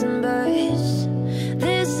prison bus.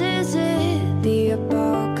 This is it, the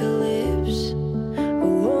apocalypse.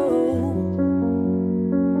 Whoa.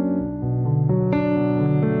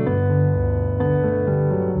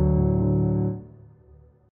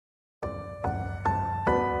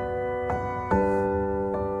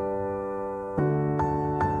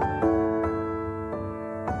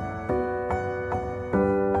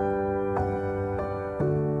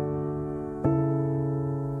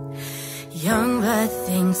 Young blood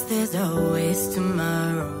thinks there's always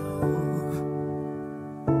tomorrow.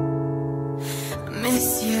 I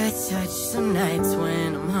miss your touch some nights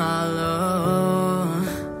when I'm hollow.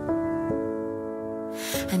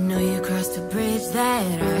 I know you crossed a bridge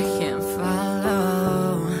that I can't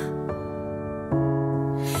follow.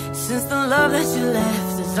 Since the love that you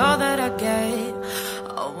left is all that I get,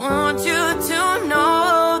 I want you to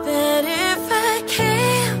know that if I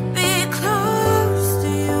can't be close to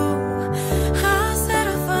you,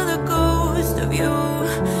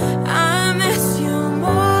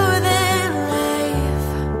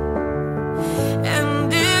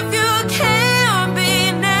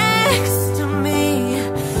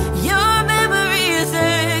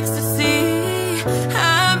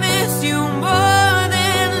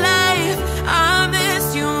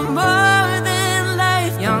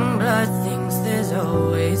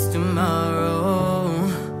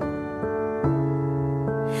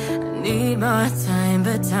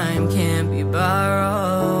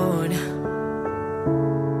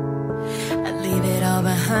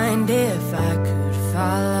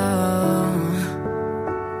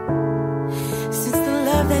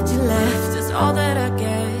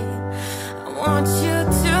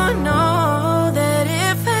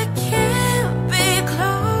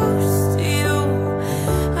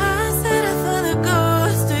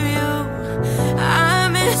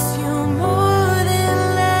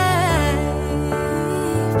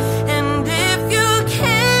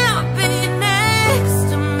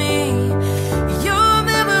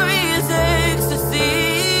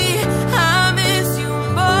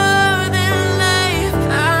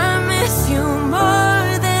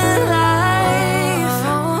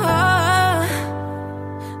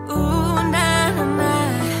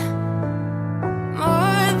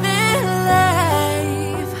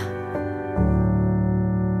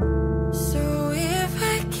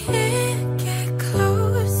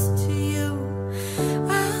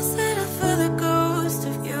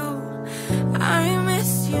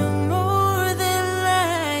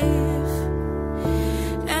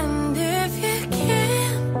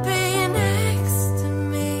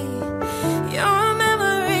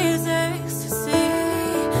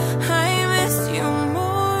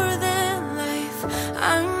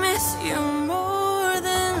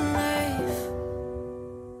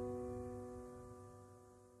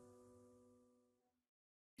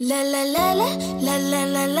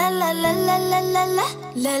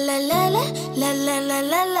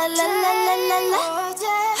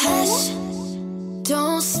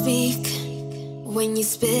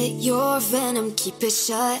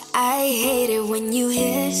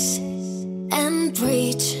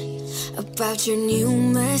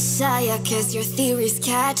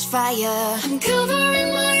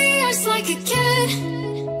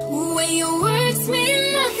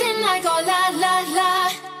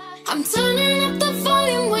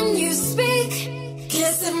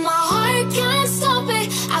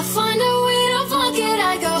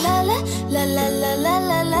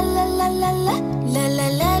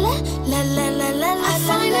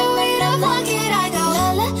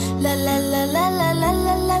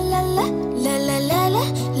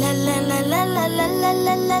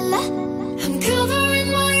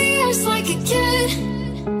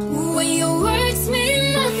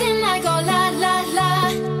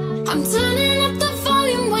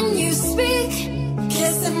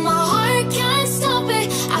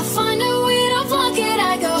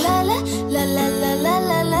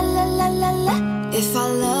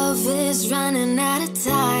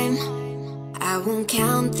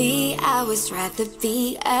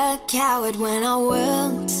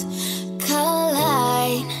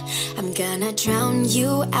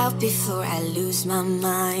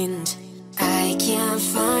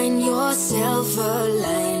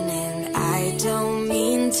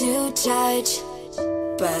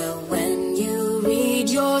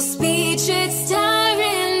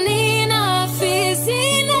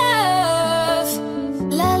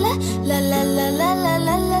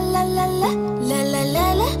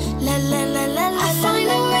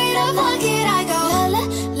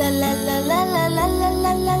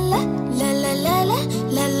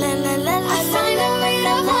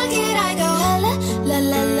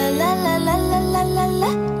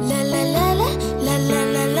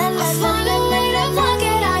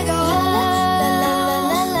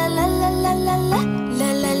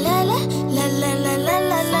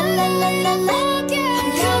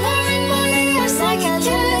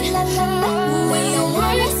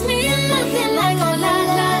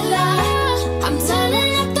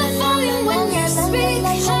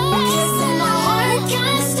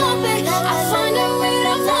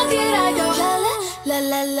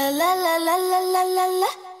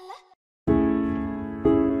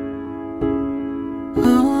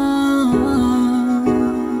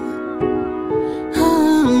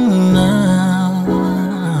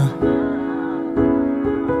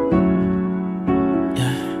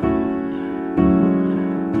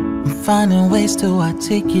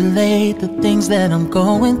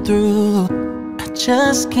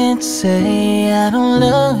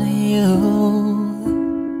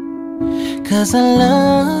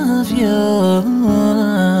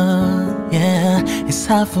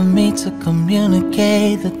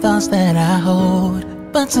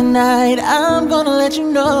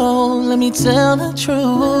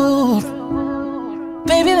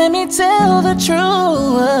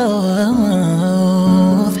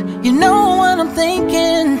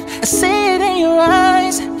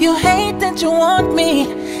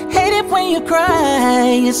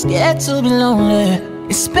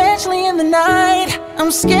 I'm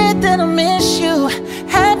scared that I'll miss you.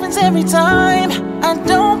 Happens every time. I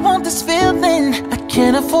don't want this feeling. I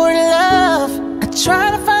can't afford love. I try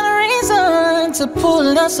to find a reason to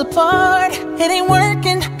pull us apart. It ain't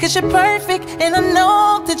working, cause you're perfect, and I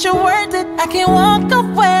know that you're worth it. I can't walk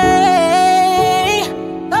away.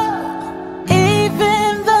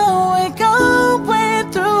 Even though we're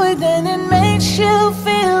going through it and it makes you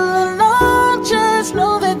feel alone, just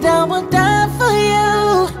know that I will die for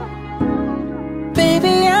you.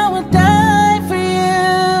 Baby, I will die for you.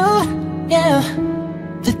 Yeah.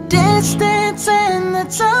 The distance and the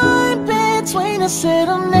time between us,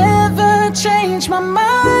 it'll never change my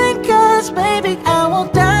mind. Cause baby, I will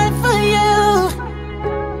die for you.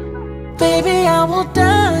 Baby, I will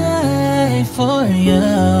die for you.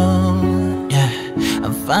 Yeah,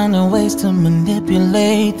 I'm finding ways to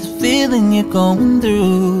manipulate the feeling you're going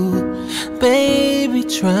through. Baby,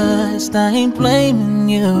 trust, I ain't blaming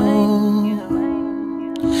you.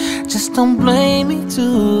 Just don't blame me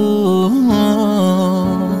too.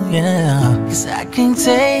 Yeah, cause I can't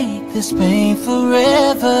take this pain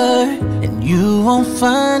forever, and you won't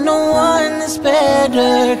find no one that's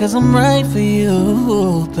better. Cause I'm right for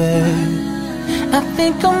you, babe. I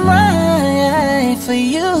think I'm right for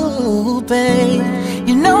you, babe.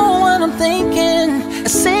 You know what I'm thinking, I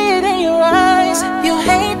see it in your eyes. You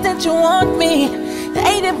hate that you want me,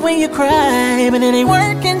 hate it when you cry, but it ain't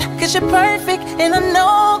working, cause you're perfect, and I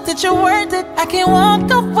know that you're worth it. I can't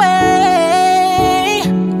walk away,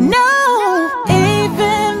 no.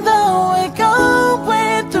 Even though we're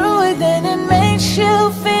going through it and it makes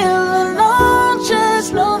you feel alone,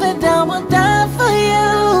 just know that I will die for you.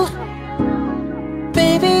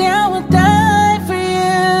 Baby, I will die for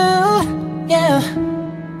you. Yeah.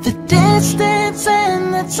 The distance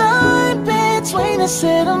and the time between us,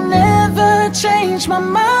 it'll never change my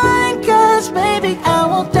mind. Cause baby, I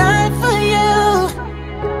will die for you.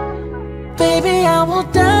 Baby, I will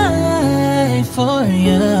die for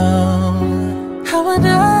you. I will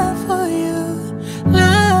die for you,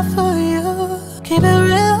 love for you, keep it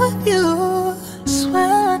real with you. Swear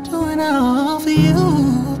I'll do it all for you,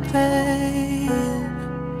 babe.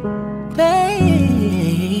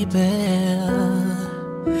 Baby,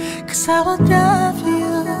 cause I will die for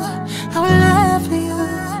you, I will lie for you,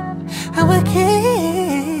 I will kill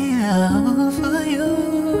for you,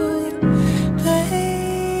 baby.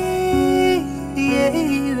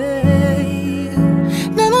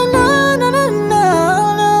 No, no, no, no, no, no,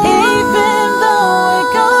 no. Even though we're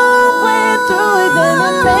going through it and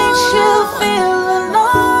it makes you feel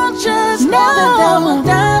alone, just know that I will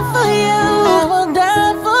die for you. I will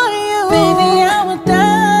die for you, baby. I will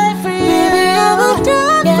die for you. Baby, I will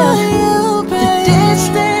die for you, baby. The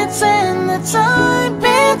distance and the time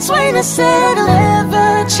between us, it'll never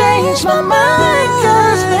change my mind.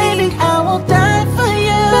 Cause baby, I will die for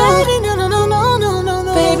you. Baby, no, no, no, no, no, no,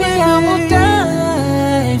 no. Baby, I will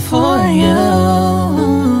die for you.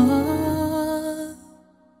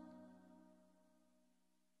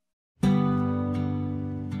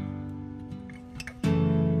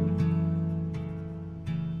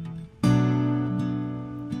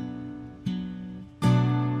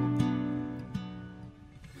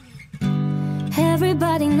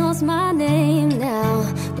 Everybody knows my name now,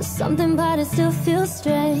 but something about it still feels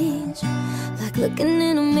strange. Like looking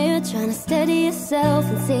in a mirror, trying to steady yourself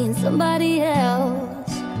and seeing somebody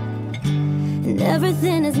else. And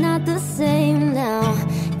everything is not the same now.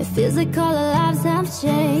 It feels like all our lives have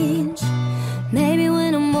changed. Maybe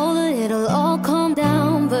when I'm older it'll all calm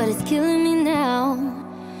down, but it's killing me now.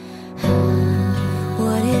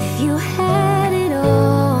 What if you had it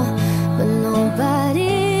all, but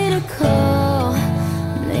nobody to call?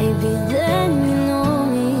 Maybe then you know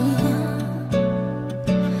me.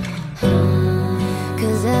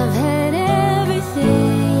 Cause I've had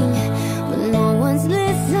everything, but no one's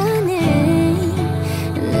listening,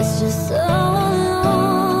 and it's just so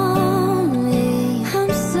lonely.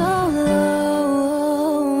 I'm so lonely.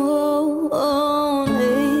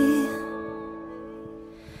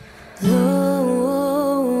 Lonely.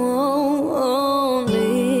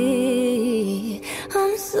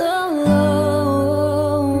 I'm so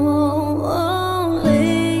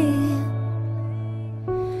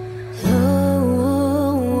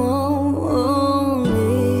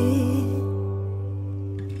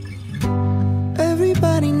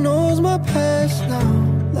Everybody knows my past now,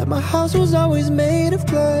 that my house was always made of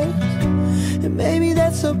glass. And maybe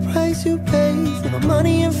that's the price you pay for the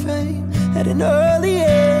money and fame at an early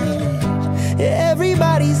age. Yeah,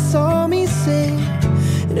 everybody saw me sing,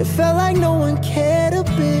 and it felt like no one cared a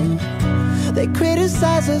bit. They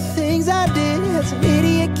criticized the things I did as an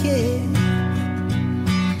idiot kid.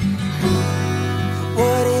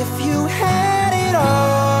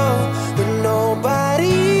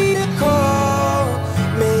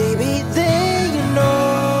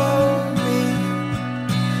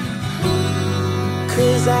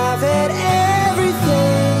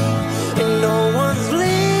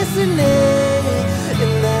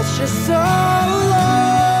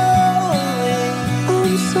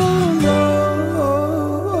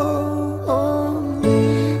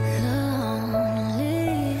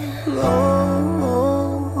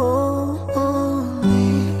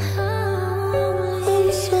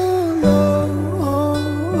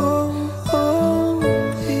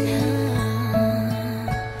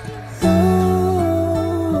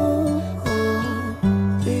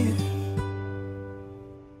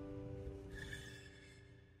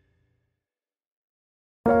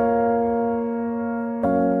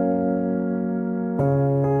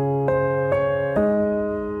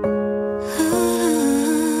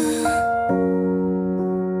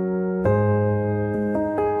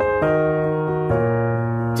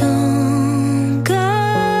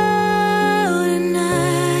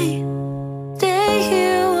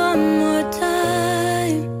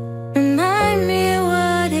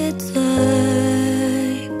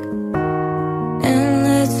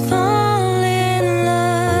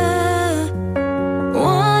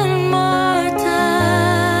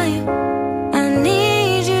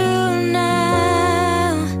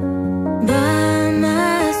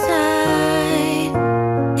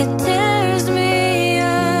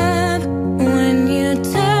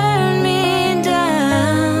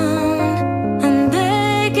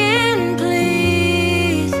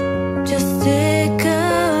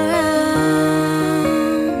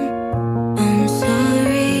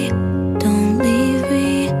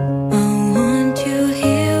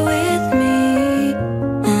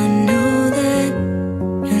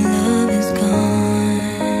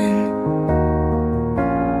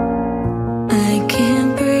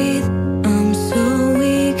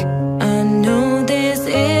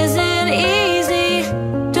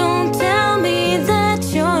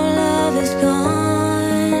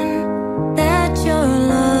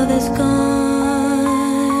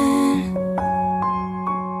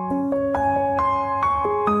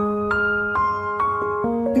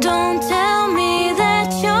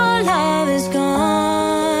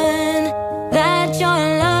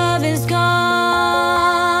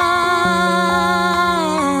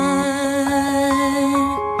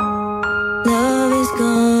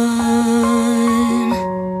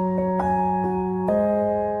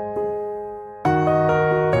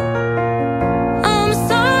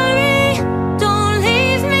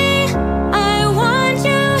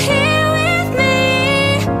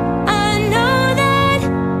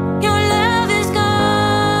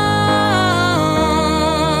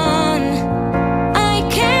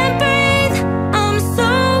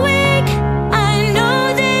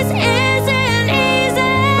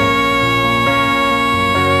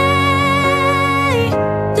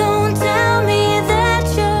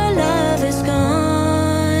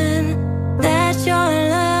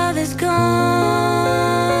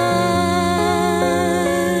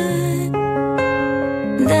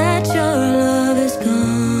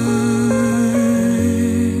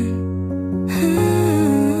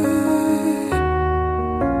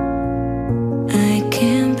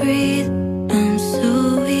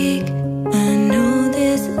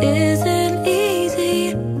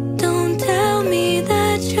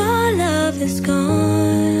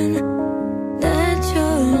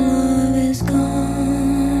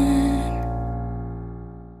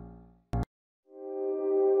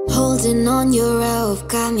 holding on your rope,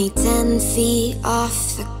 got me 10 feet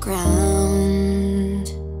off the ground.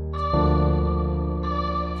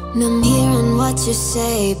 And I'm hearing what you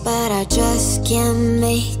say, but I just can't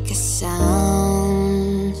make a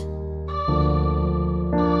sound.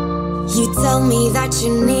 You tell me that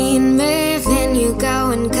you need me, then you go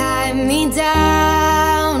and cut me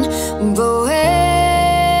down. But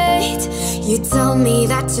wait, you tell me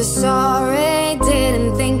that you're sorry,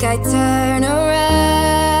 didn't think I'd turn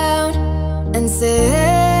around and say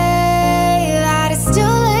that it's too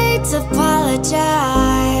late to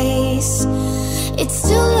apologize. It's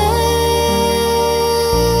too late.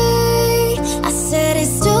 I said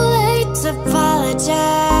it's too late to apologize.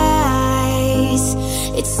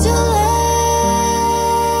 It's too late.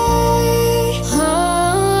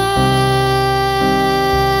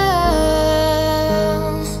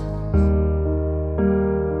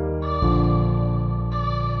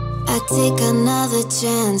 I take another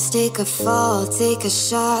chance, take a fall, take a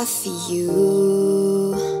shot for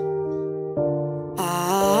you.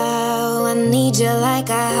 Oh, I need you like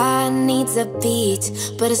a heart needs a beat,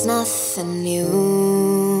 but it's nothing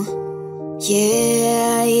new.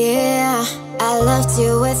 Yeah, yeah. I loved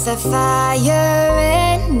you with a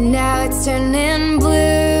fire, and now it's turning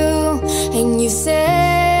blue. And you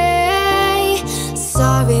say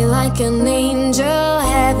sorry like an angel,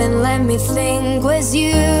 heaven let me think was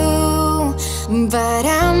you. But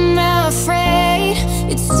I'm afraid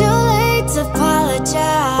it's too late to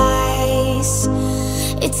apologize.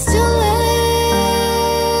 It's too late.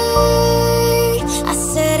 I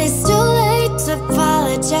said it's too late to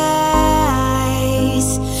apologize.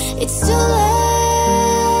 It's too late.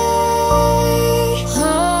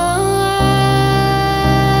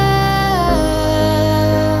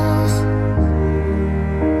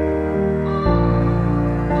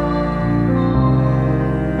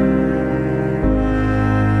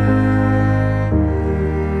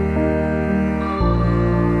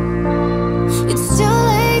 It's too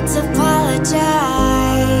late to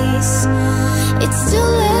apologize. It's too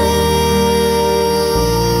late.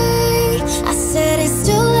 I said it's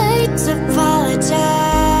too late to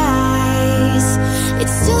apologize.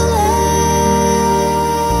 It's too late.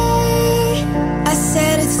 I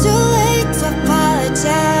said it's too late to apologize.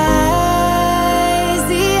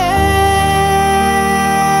 Yeah.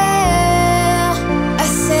 I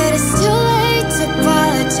said it's too late to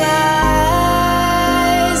apologize.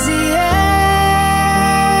 Yeah.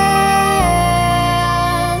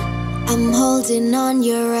 I'm holding on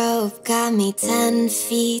your rope, got me 10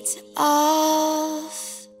 feet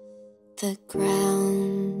off the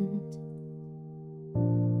ground.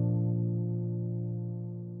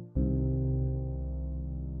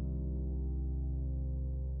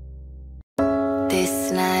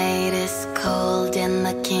 This night is cold in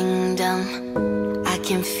the kingdom. I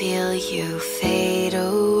can feel you fade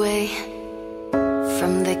away.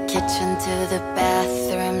 From the kitchen to the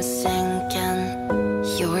bathroom sinking,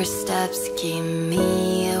 your steps keep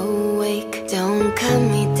me awake. Don't cut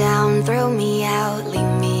me down, throw me out,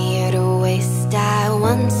 leave me here to waste. I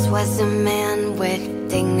once was a man with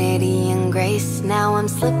dignity and grace. Now I'm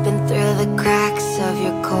slipping through the cracks of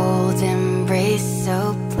your cold embrace.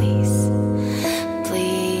 So please,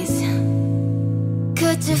 please,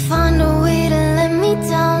 could you find a way to let me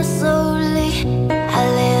down slowly? A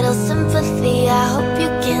little sympathy, I hope you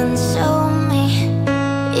can show me.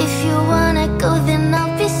 If you wanna go, then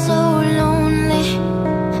I'll be so lonely.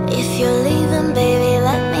 If you're leaving, baby,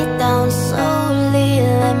 let me down slowly.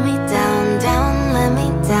 Let me down, down, let me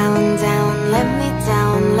down, down. Let me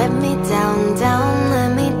down, let me down, down. Let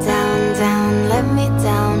me down, down, let me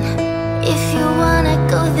down. If you wanna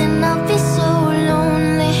go, then I'll be so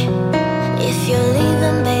lonely. If you're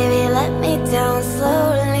leaving, baby, let me down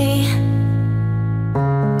slowly.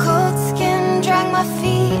 Cold skin, drag my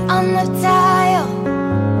feet on the tile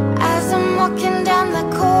as I'm walking down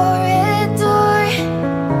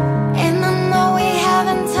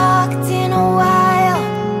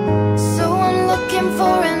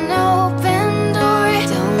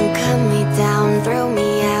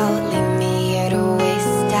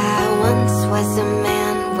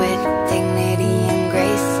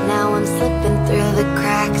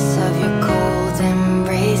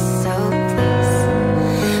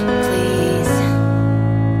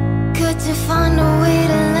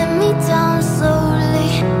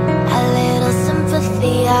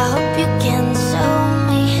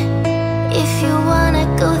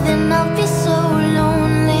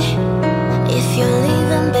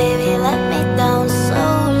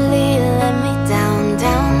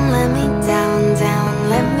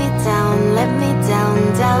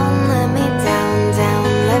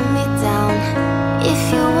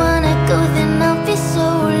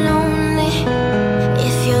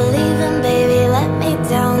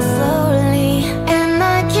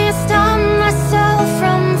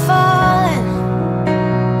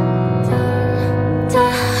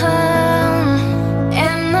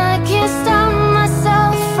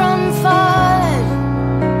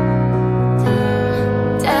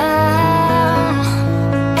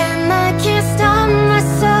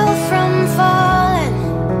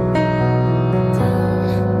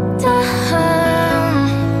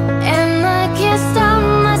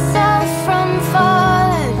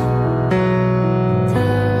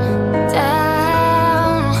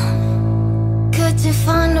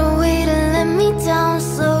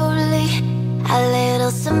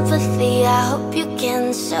sympathy, I hope you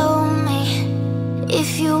can show me.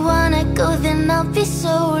 If you wanna go, then I'll be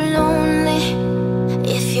so lonely.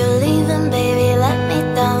 If you're leaving, baby, let me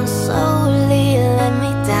down slowly. Let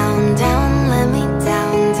me down, down, let me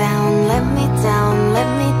down, down, let me down, let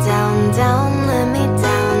me down, down, let me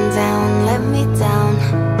down, down, let me down.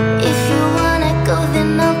 If you wanna go,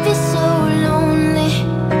 then I'll be so lonely.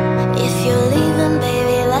 If you're leaving,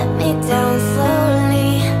 baby, let me down slowly.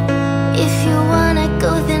 If you wanna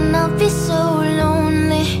go, then I'll be so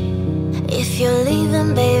lonely. If you're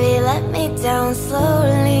leaving, baby, let me down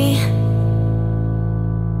slowly.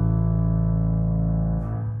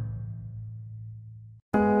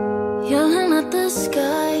 Yelling at the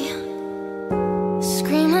sky,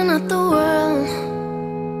 screaming at the world.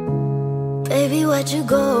 Baby, why'd you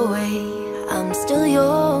go away? I'm still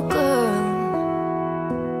your girl.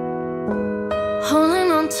 Holding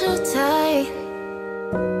on too tight,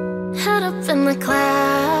 head up in the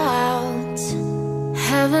clouds.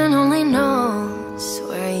 Heaven only knows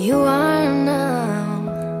where you are now.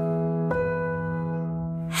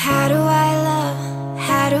 How do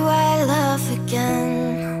I love again?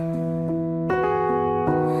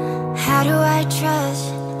 How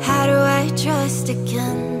do I trust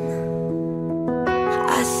again?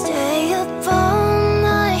 I stay up all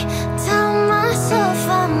night, tell myself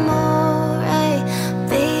I'm alright.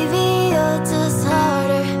 Baby, you're just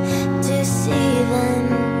harder to see than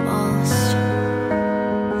most.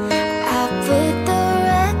 I put the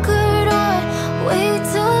record on, wait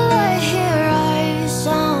till I hear our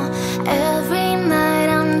song. Every night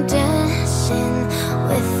I'm dancing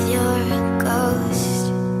with your ghost.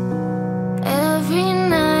 Every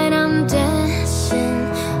night I'm dancing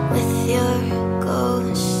with your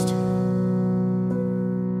ghost.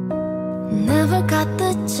 Never got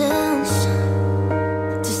the chance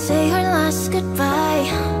to say her last goodbye.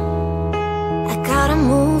 I gotta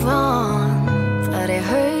move on, but it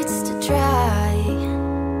hurts to try.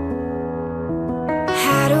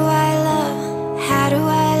 How do I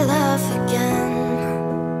love again?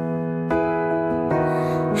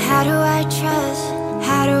 How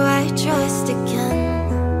do I trust again?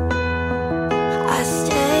 I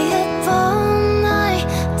stay up all night,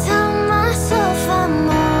 tell myself I'm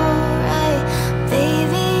alright.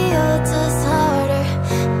 Baby, you're just harder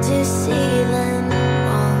to see than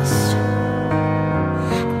most.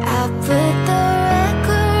 I put the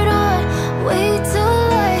record on, wait till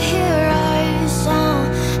I hear our song.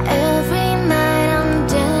 Every night I'm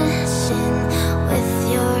dancing with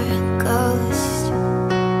your ghost.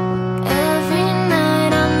 Every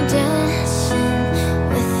night I'm dancing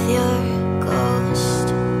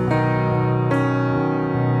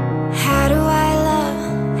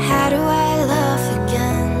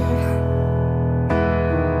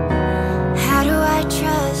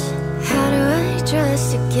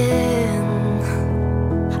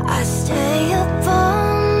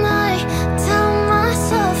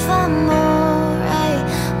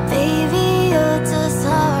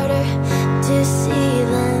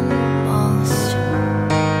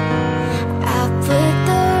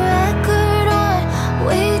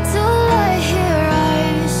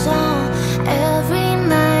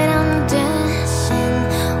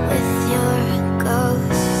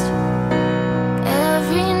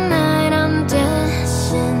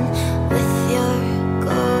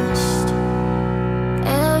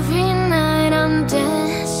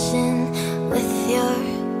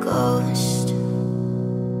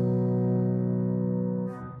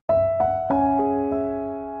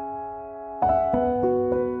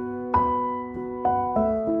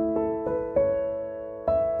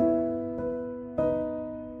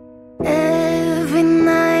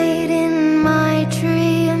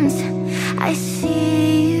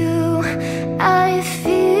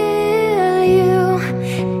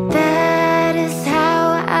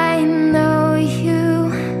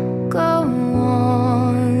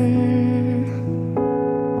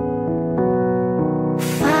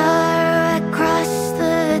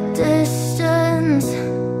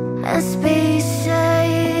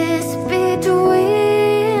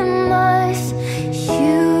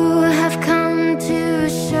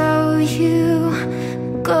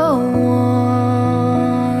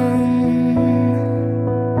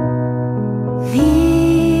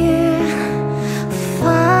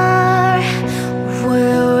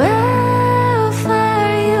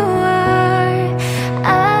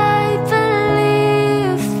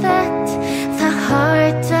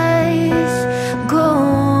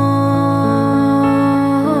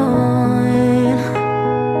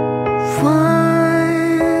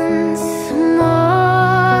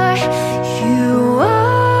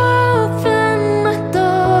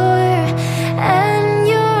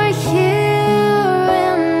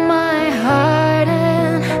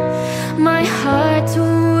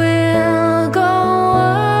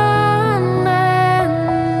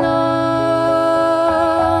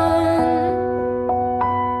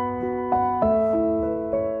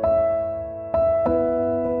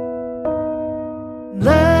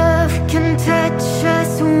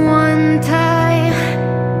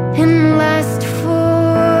last for a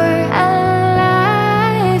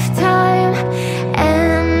lifetime,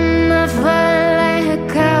 and I've let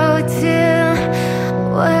go till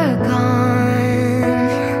we're gone.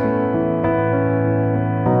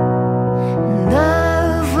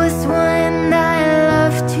 Love was when I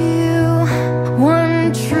loved you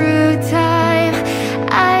one true time.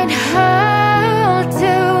 I'd hold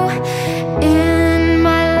to in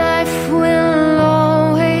my life will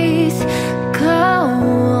always go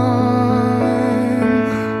on.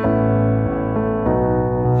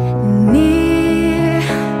 Near,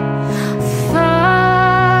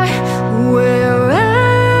 far,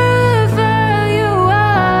 wherever you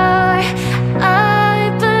are, I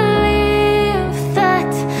believe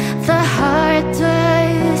that the heart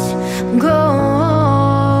does go on.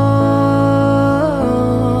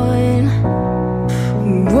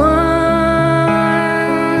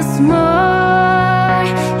 Once more,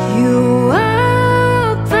 you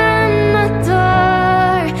open the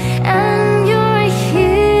door, and you're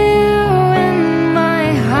here in my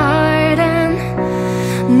heart, and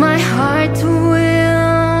my heart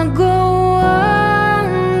will go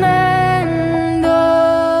on and on.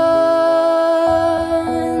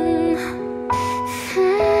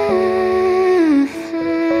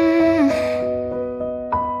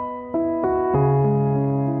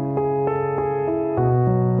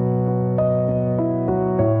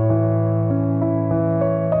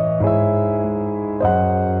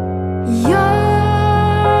 You're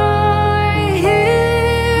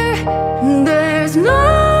here, there's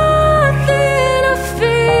nothing to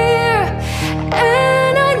fear,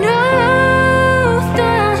 and I know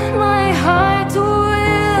that my heart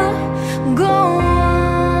will go on.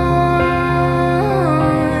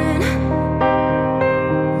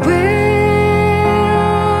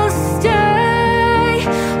 We'll stay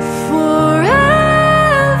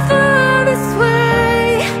forever this way.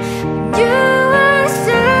 You are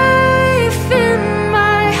safe in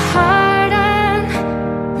my heart, and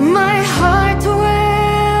my heart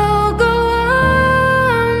will go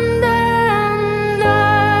on and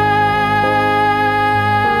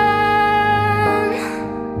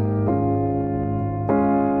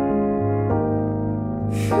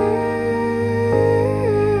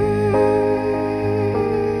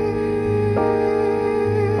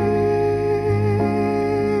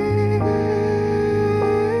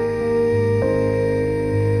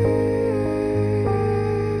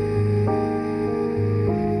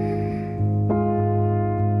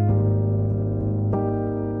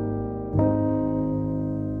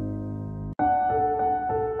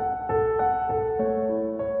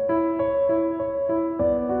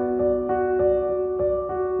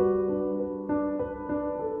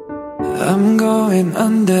I'm going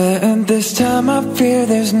under, and this time I fear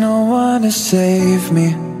there's no one to save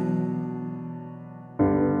me.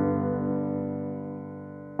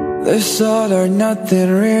 This all or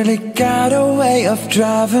nothing really got a way of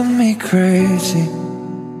driving me crazy.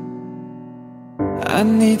 I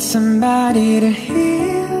need somebody to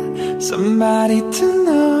hear, somebody to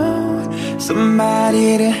know,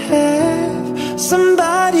 somebody to have,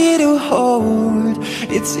 somebody to hold.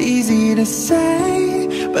 It's easy to say,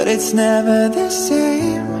 but it's never the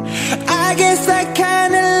same. I guess I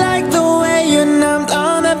kinda like the way you numbed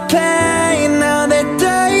on the pain. Now the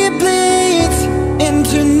day bleeds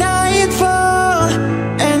into nightfall,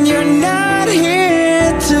 and you're not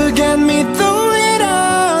here to get me through it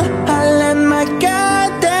all. I let my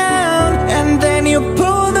guard down, and then you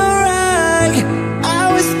pulled the rug. I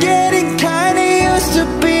was getting kinda used to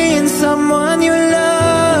being someone you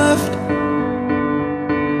loved.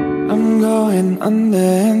 I'm going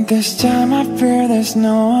under, and this time I fear there's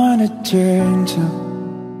no one to turn to.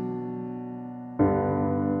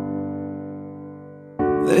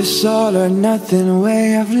 This all or nothing way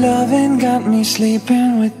of loving got me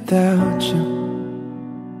sleeping without you.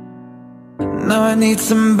 Now I need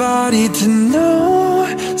somebody to know,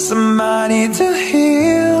 somebody to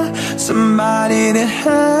heal, somebody to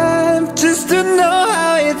have, just to know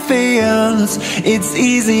how it feels. It's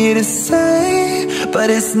easy to say, but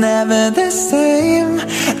it's never the same.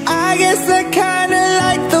 I guess I kinda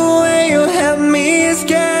like the way you help me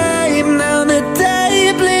escape. Now the day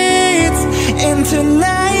bleeds into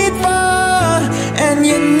nightfall, and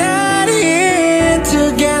you're not here to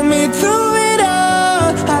get me through it all.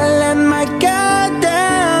 I let my guard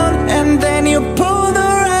down, and then you pulled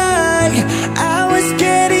the rug. I was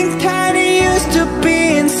getting kinda used to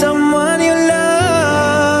being someone you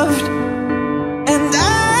loved, and I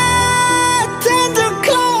tend to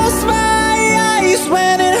close my eyes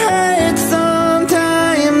when it hurts.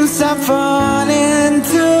 Sometimes I fall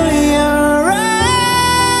into your eyes.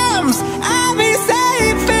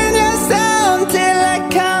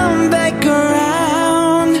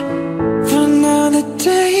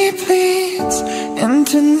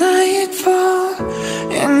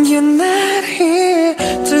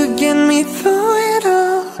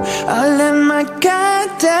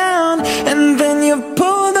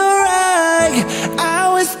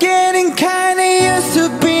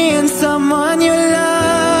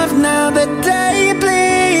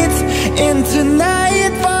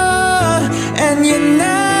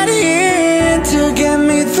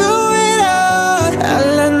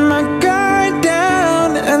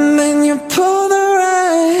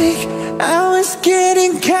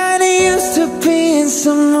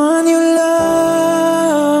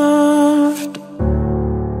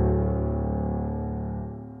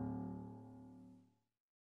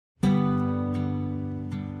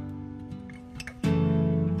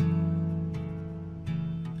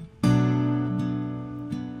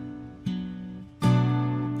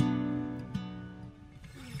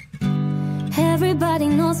 Everybody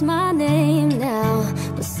knows my name now,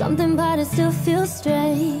 but something about it still feels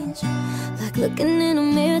strange. Like looking in a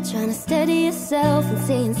mirror, trying to steady yourself and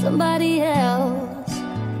seeing somebody else.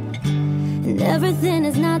 And everything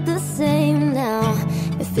is not the same now.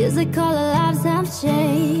 It feels like all our lives have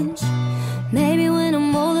changed. Maybe when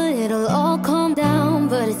I'm older it'll all calm down,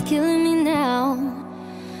 but it's killing me now.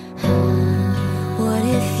 What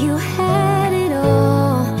if you had it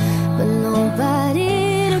all, but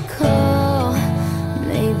nobody to call?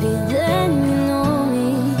 Maybe then you know me.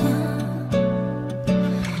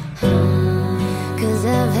 'Cause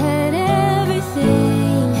I've had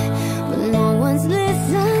everything, but no one's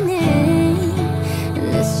listening, and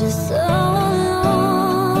it's just so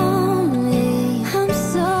lonely. I'm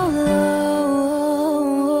so lonely.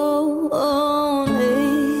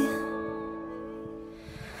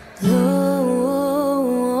 Lonely.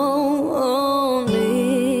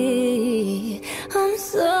 I'm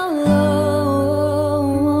so lonely.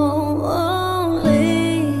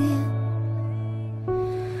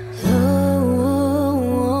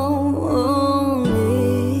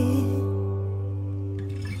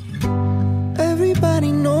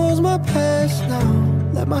 Everybody knows my past now,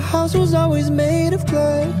 that my house was always made of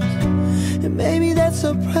glass. And maybe that's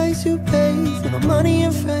the price you pay for the money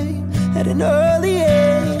and fame at an early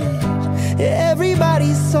age. Yeah,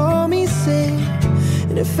 everybody saw me sing,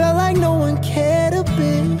 and it felt like no one cared a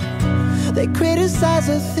bit. They criticized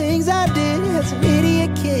the things I did as an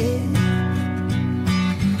idiot kid.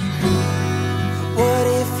 What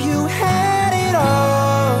if you had it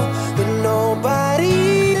all, but nobody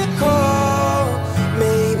to call?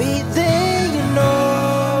 Maybe then you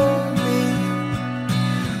know me.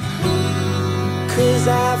 'Cause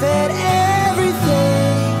I've had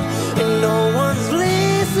everything, and no one's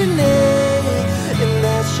listening, and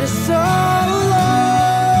that's just so lonely.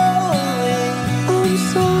 I'm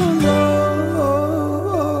so lonely.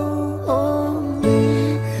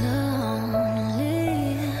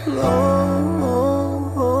 Lonely.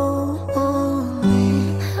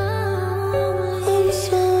 I'm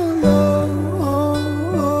so lonely.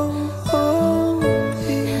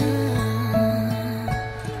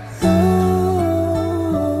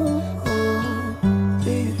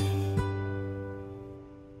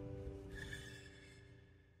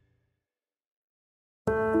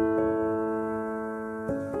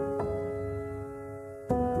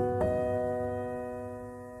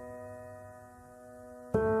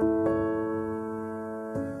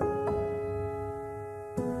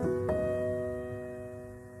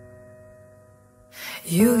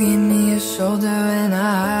 You gave me a shoulder when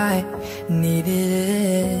I needed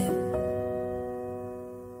it.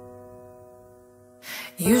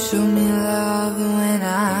 You showed me love when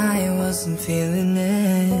I wasn't feeling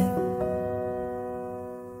it.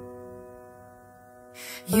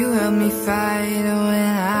 You helped me fight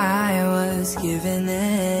when I was giving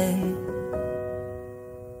in.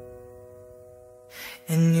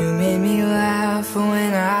 And you made me laugh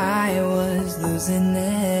when I was losing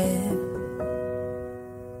it.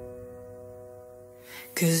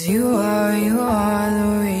 'Cause you are the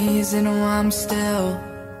reason why I'm still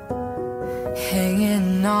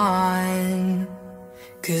hanging on.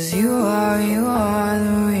 'Cause you are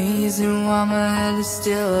the reason why my head is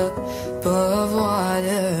still above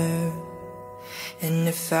water. And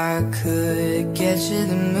if I could get you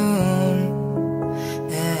the moon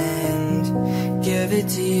and give it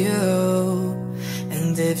to you,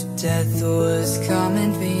 and if death was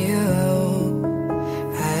coming for you,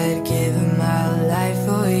 I'd give my life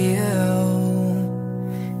for you.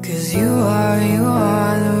 'Cause you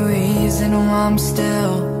are the reason why I'm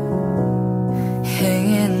still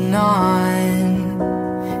hanging on.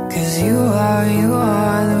 'Cause you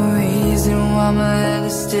are the reason why my head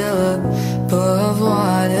is still above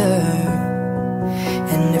water.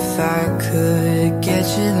 And if I could get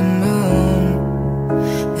you the moon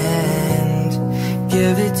and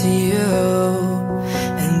give it to you,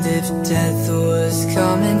 and if death was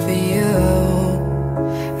coming for you,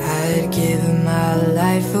 I'd give my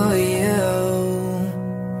life for you.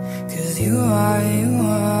 'Cause you are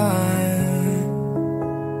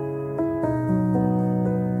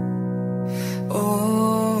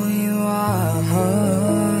oh, you are.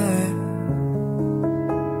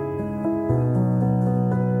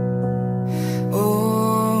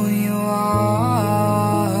 Oh, you are.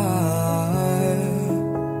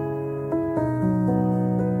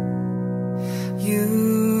 You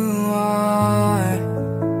are.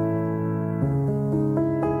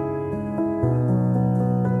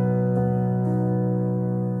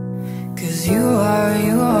 'Cause you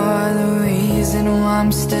are the reason why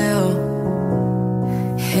I'm still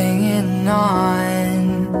hanging on.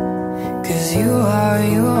 'Cause you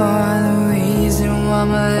are the reason why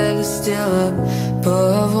my head is still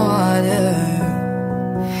above water.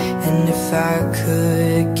 And if I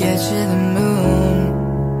could get you the moon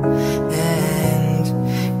and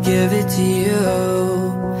give it to you,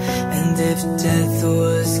 and if death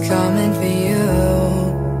was coming for you,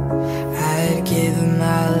 I'd give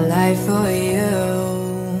my life for you.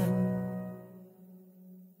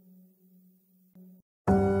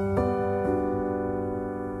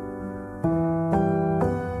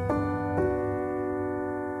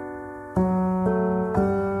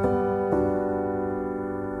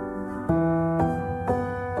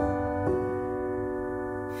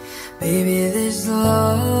 Baby, this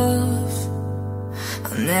love,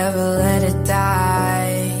 I'll never let it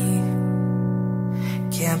die.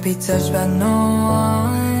 Can't be touched by no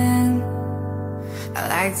one, I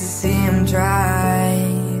like to see him try.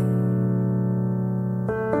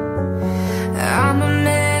 I'm a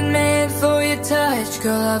man for your touch,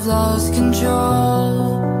 girl, I've lost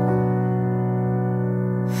control.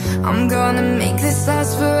 I'm gonna make this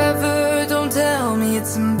last forever, don't tell me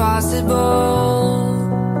it's impossible.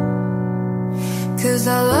 'Cause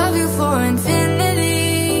I love you for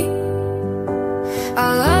infinity, I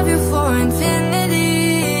love you for infinity,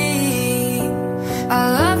 I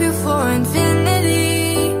love you for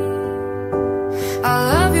infinity, I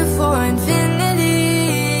love you for infinity.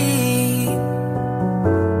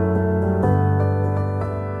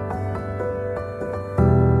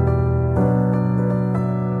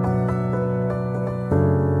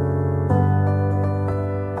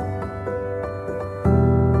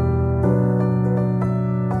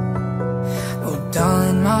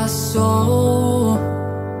 Darling, my soul,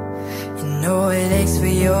 you know it aches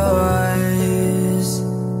for yours,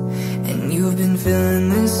 and you've been filling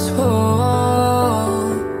this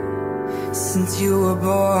hole since you were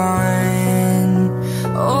born.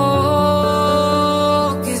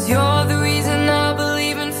 Oh, 'cause you're the reason I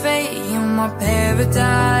believe in fate, you're my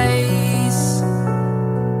paradise,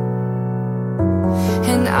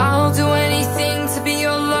 and I'll do anything to be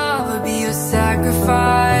your love or be your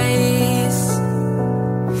sacrifice.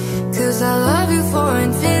 'Cause I love you for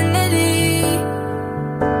infinity,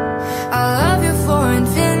 I love you for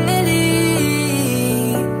infinity,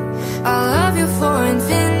 I love you for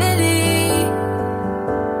infinity,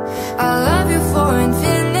 I love you for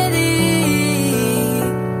infinity.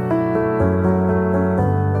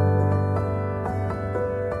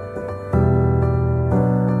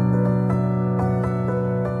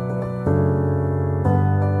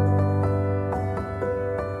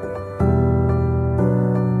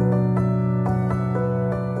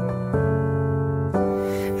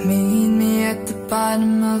 Meet me at the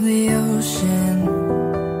bottom of the ocean,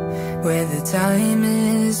 where the time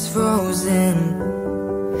is frozen,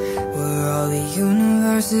 where all the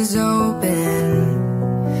universe is open.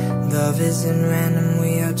 Love isn't random,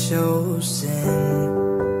 we are chosen,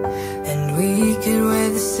 and we could wear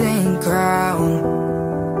the same crown.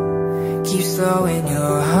 Keep slowing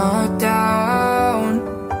your heart down,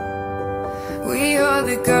 we are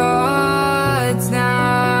the gods now.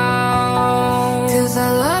 'Cause I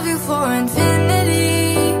love you for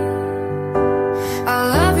infinity, I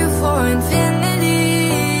love you for infinity,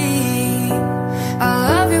 I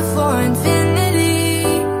love you for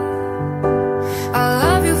infinity, I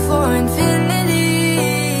love you for infinity.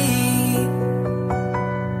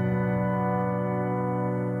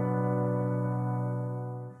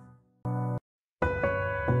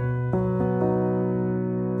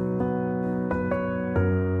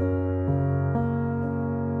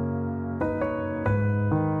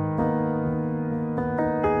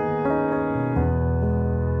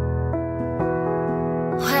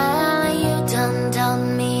 Done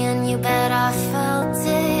me and you bet I felt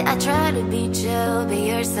it. I tried to be chill, but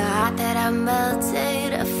you're so hot that I melted.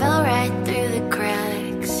 I fell right through the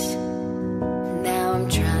cracks. Now I'm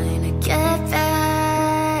trying to get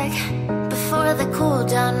back. Before the cool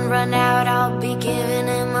down run out, I'll be giving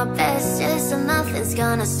it my best. Yeah, so nothing's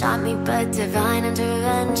gonna stop me but divine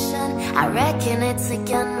intervention. I reckon it's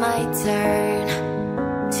again my turn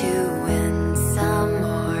to win some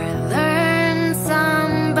or learn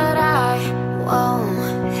some, but I won't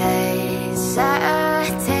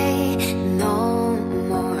hesitate no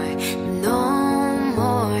more, no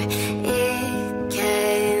more. It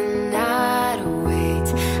cannot wait,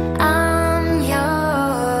 I'm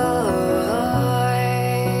yours.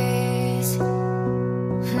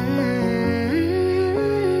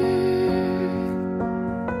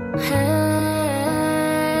 Hey,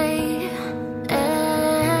 hey.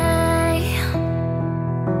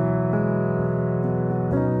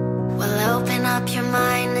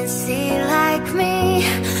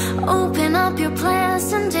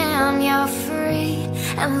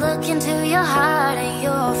 and look into your heart and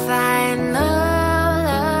you'll find love,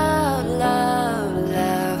 love, love,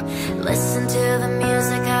 love. Listen to the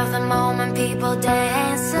music of the moment, people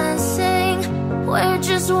dance and sing. We're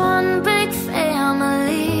just one big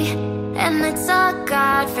family, and it's our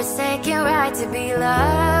God-forsaken right to be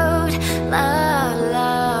loved, love,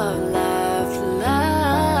 love, love, love.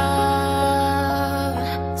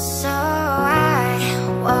 So I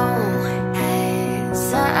won't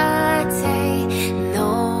hesitate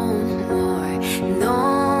no more, no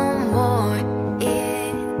more.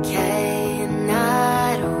 It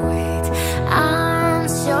cannot wait. I'm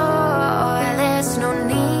sure there's no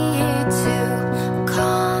need to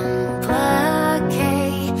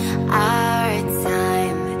complicate. Our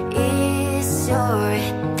time is short.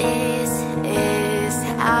 This is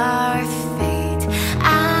our fate.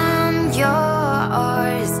 I'm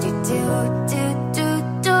yours.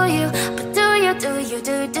 Do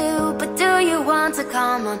you? But do you want to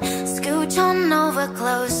come on? Scooch on over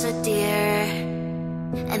closer, dear,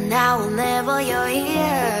 and I will nibble your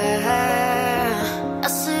ear. A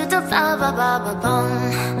suit of ba ba ba ba bum.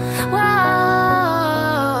 Whoa,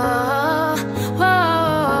 whoa,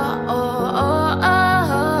 oh, oh, oh.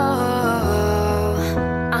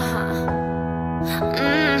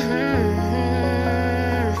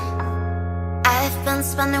 I've been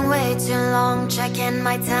spending way too long checking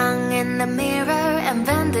my tongue in the mirror and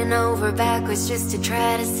bending over backwards just to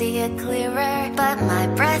try to see it clearer. But my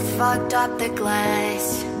breath fogged up the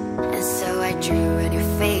glass, and so I drew in your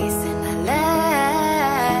face and I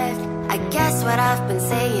left. I guess what I've been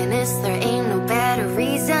saying is there ain't no better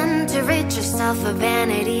reason to rid yourself of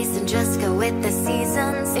vanities and just go with the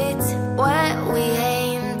seasons. It's what we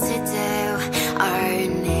aim to do. Our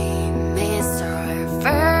name is our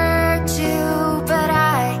virtue, but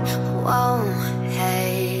I won't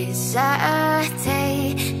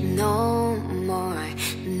hesitate no more,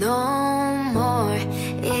 no more.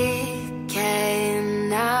 It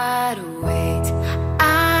cannot wait.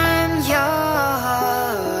 I'm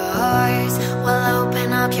yours. Well, open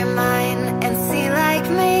up your mind and see like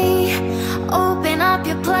me. Open up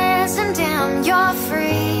your plans and damn, you're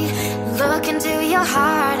free. Look into your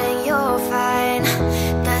heart and you'll find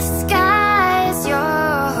the sky's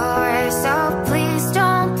yours. So please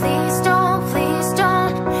don't, please don't, please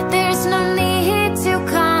don't. There's no need to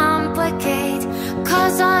complicate,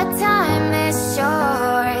 'cause our time is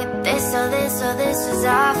short. This is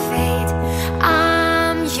our fate.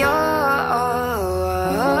 I'm yours.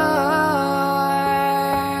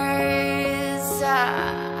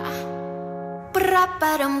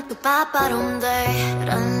 Ba-da-ba-dum, ba-ba-dum, dum,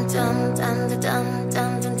 dum, dum, dum,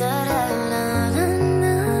 dum, dum, da, da, da, da,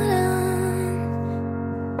 da.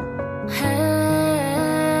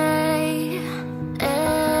 Hey,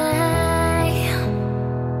 hey.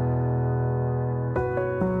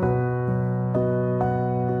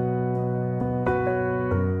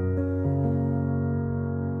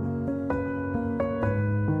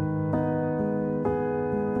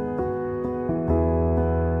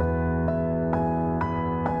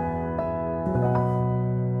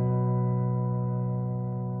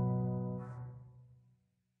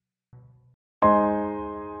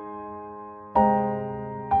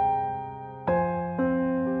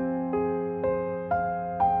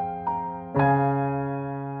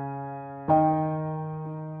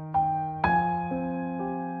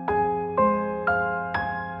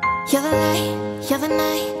 You're the light, you're the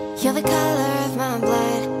night, you're the color of my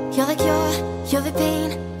blood. You're the cure, you're the pain,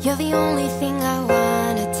 you're the only thing I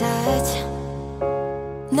wanna touch.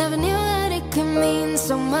 Never knew that it could mean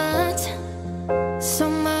so much, so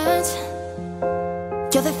much.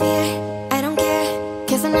 You're the fear, I don't care,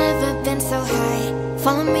 'cause I've never been so high.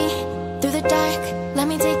 Follow me through the dark, let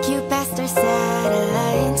me take you past our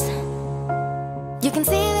satellites. You can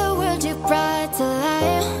see the world you brought to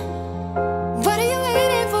life. What are you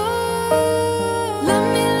waiting for? Love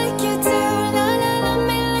me like you do, la la, love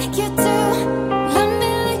me like you do. Love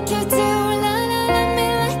me like you do, la la, love me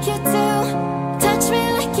like you do. Touch me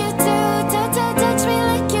like you do, touch me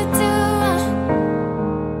like you do.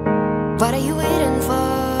 What are you waiting for?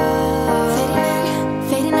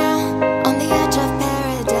 Fading out, on the edge of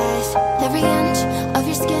paradise. Every inch of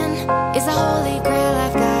your skin is a holy grail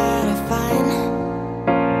I've gotta find.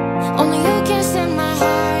 Only you can send my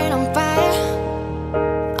heart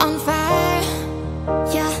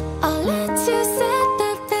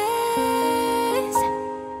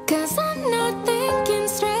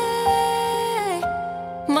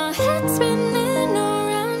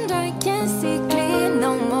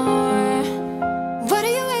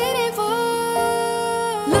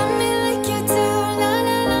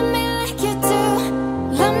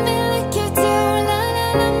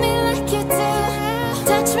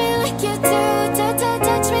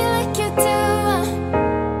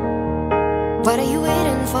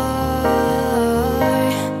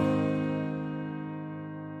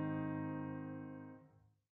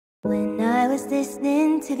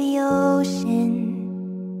listening to the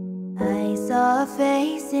ocean. I saw a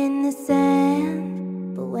face in the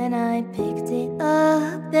sand, but when I picked it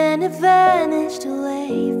up, then it vanished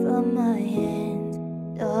away from my hand.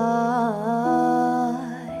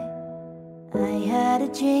 I had a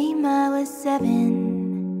dream I was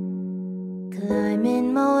 7,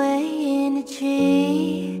 climbing my way in a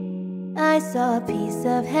tree. I saw a piece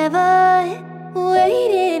of heaven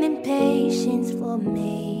waiting in patience for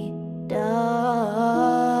me.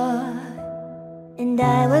 And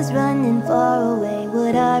I was running far away.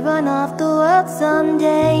 Would I run off the world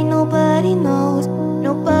someday? Nobody knows,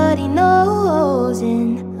 nobody knows.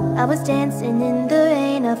 And I was dancing in the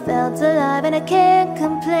rain. I felt alive and I can't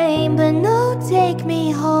complain. But no, take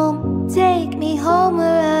me home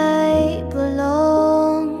where I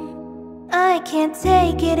belong. I can't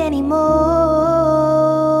take it anymore.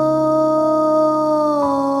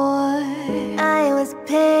 I was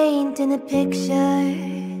painting a picture.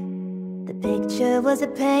 The picture was a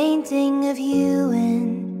painting of you,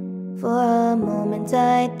 and for a moment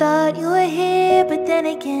I thought you were here, but then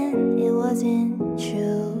again it wasn't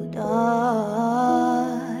true,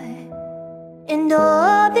 darling. And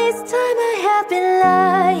all this time I have been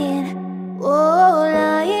lying, oh,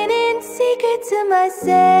 lying in secret to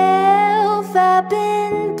myself. I've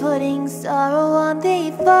been putting sorrow on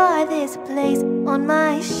the farthest place on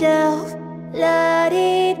my shelf.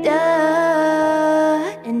 La-dee-da.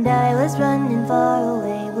 And I was running far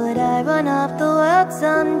away. Would I run off the world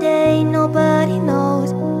someday? Nobody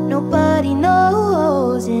knows, nobody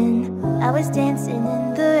knows. And I was dancing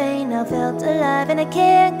in the rain. I felt alive and I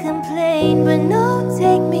can't complain. But no,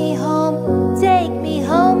 take me home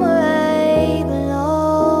where I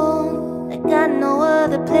belong. I got no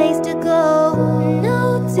other place to go.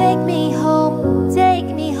 No, take me home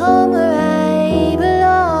where I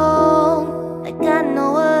belong. I got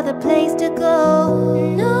no other place to go.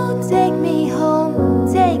 No, take me home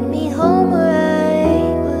where I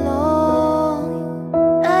belong.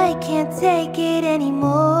 I can't take it anymore.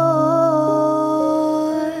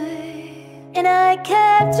 And I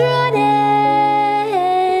kept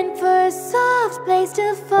running for a soft place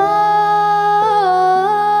to fall.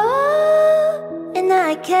 And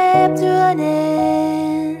I kept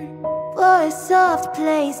running for a soft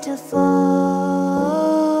place to fall.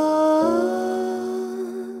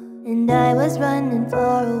 And I was running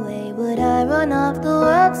far away. Would I run off the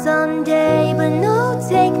world someday? But no,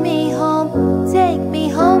 take me home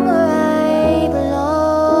where I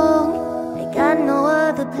belong. I got no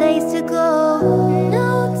other place to go.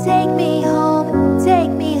 No, take me home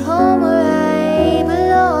where I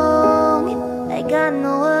belong. I got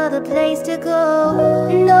no other place to go.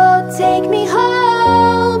 No, take me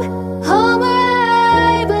home where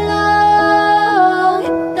I belong.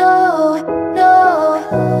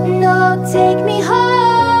 No, take me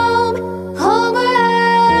home where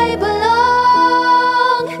I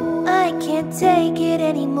belong. I can't take it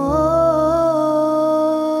anymore.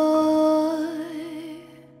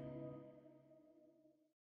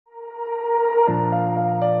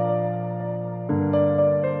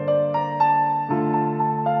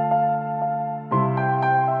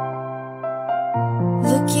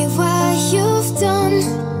 Look at what you've done,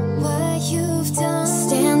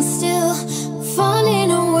 Stand still,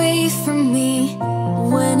 falling away from me.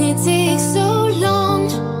 When it takes so long,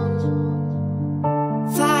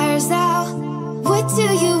 fire's out, what do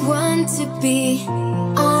you want to be?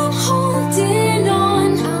 I'm holding on,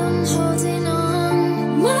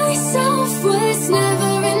 myself was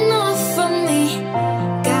never enough for me.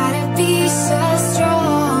 Gotta be so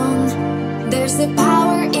strong. There's the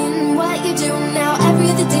power in what you do now. Every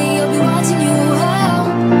other day I'll be watching you.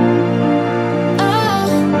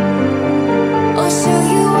 I'll show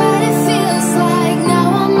you what it feels like. Now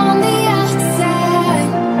I'm on the outside.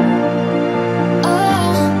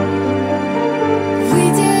 We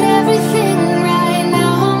did everything right.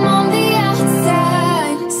 Now I'm on the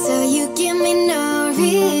outside. So you give me no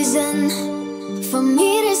reason for me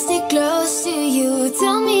to stay close to you.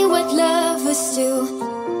 Tell me what love was to.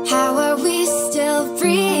 How are we still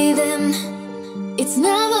breathing? It's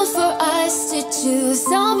never for us to choose.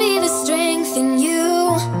 I'll be the strength in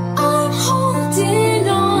you. I'm holding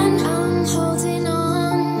on,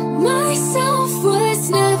 myself was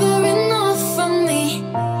never enough for me.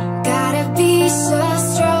 Gotta be so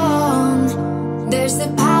strong. There's the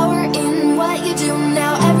power in what you do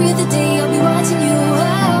now. Every other day I'll be watching you.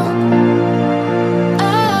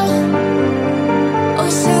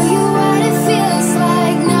 I'll show you what it feels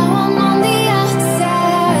like. Now I'm on the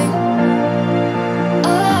outside.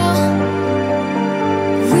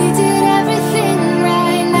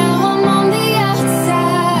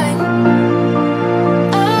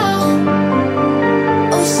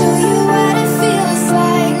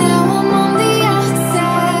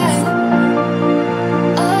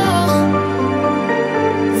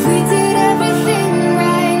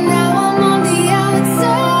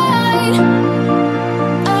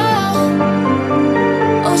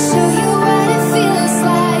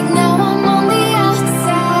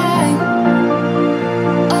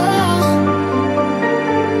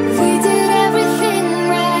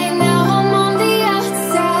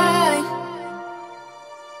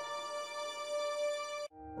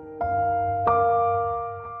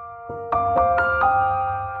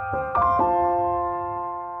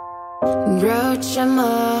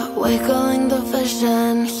 Hiroshima, wiggling the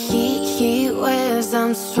vision. Heat waves,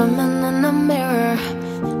 I'm swimming in a mirror.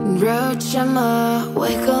 Hiroshima,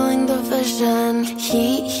 wiggling the vision.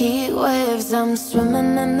 Heat waves, I'm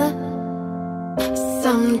swimming in the.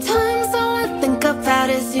 Sometimes all I think about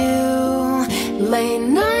is you. Late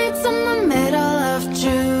nights in the middle of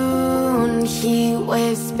June. Heat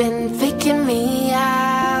waves been faking me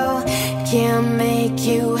out. Can't make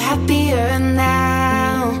you happier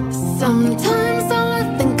now. Sometimes all I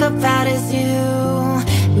think about is you.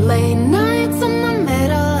 Late nights in the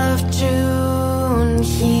middle of June.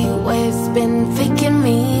 Heat waves been faking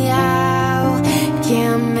me out.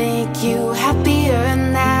 Can't make you happier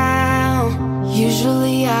now.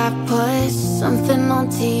 Usually I put something on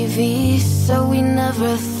TV, so we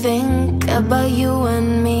never think about you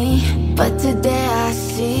and me. But today I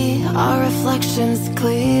see our reflections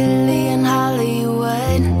clearly in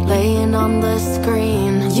Hollywood, laying on the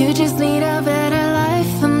screen. You just need a better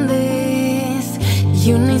life than this.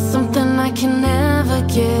 You need something I can never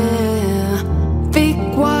give.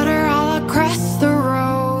 Fake water all across the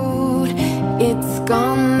road. It's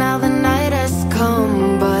gone now, the night has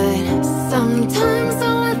come. But sometimes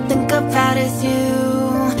all I think about is you.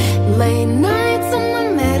 Late nights in the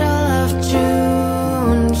middle of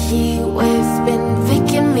June. Heat waves been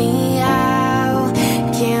faking me out.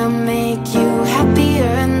 Can't make you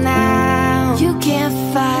happier now. You can't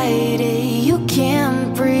fight it, you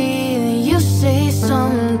can't breathe. You say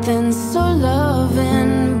something so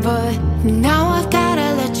loving, but now I've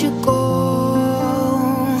gotta let you go.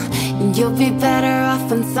 You'll be better off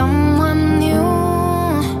than someone new.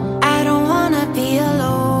 I don't wanna be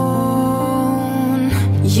alone.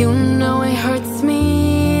 You know it hurts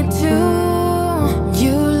me too.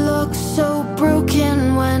 You look so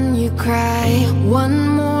broken when you cry. One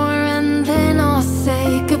more and then I'll say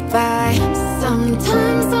goodbye.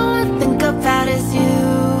 Sometimes all I think about is you.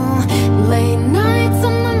 Late nights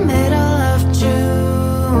in the middle of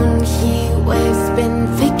June. Heat waves been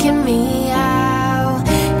faking me out.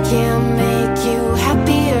 Can't make you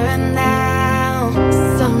happier now.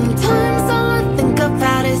 Sometimes all I think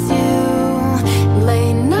about is you.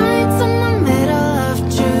 Late nights in the middle of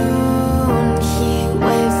June. Heat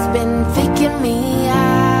waves been faking me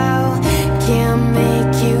out. Can't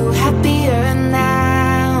make you happier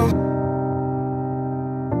now.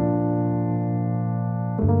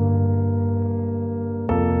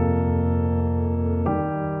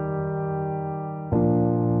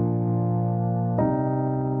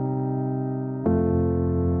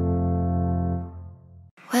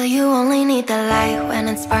 Well, you only need the light when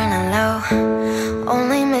it's burning low.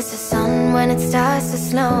 Only miss the sun when it starts to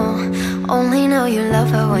snow. Only know you love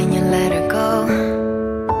her when you let her go.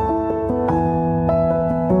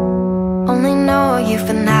 Only know you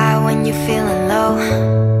for now when you're feeling low.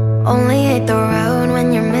 Only hate the road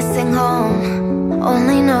when you're missing home.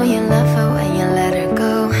 Only know you love her when you let her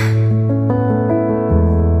go.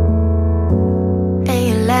 And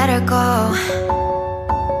you let her go.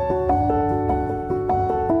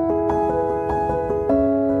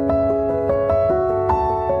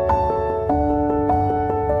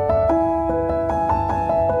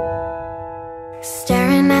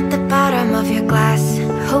 Staring at the bottom of your glass,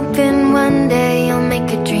 hoping one day you'll make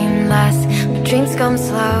a dream last. But dreams come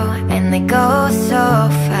slow and they go so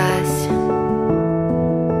fast.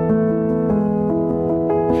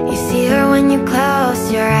 You see her when you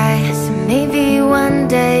close your eyes. Maybe one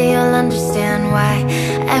day you'll understand why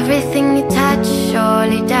everything you touch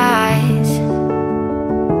surely dies.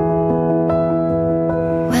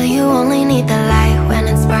 Well, you only need the light when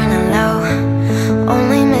it's burning low.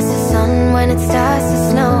 Only miss the sun when it starts to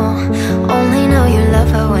snow. Only know you love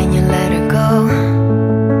her when you let her go.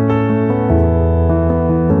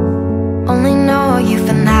 Only know you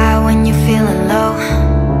for now when you're feeling low.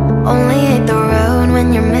 Only hate the road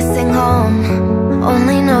when you're missing home.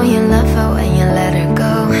 Only know you love her when you let her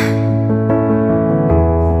go.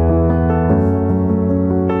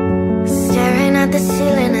 Staring at the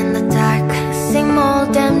ceiling in the dark. Same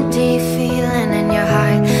old empty feeling in your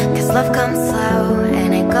heart. Cause love comes slow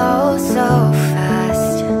and it goes so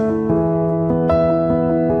fast.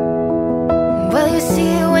 Well, you see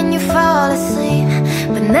it when you fall asleep,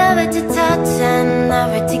 but never to touch and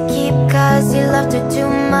never to keep. Cause you loved her too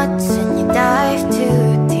much and you dive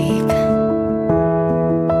too deep.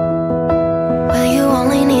 Well, you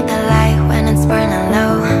only need the light when it's burning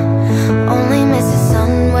low. Only miss the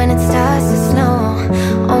sun when it starts to snow.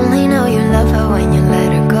 Only know you love her when you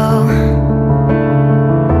let her go.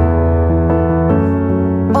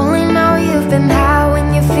 Only know you've been high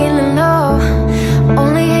when you're feeling low.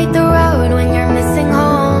 Only hate the road when you're missing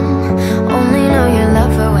home. Only know you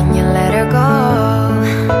love her when you let her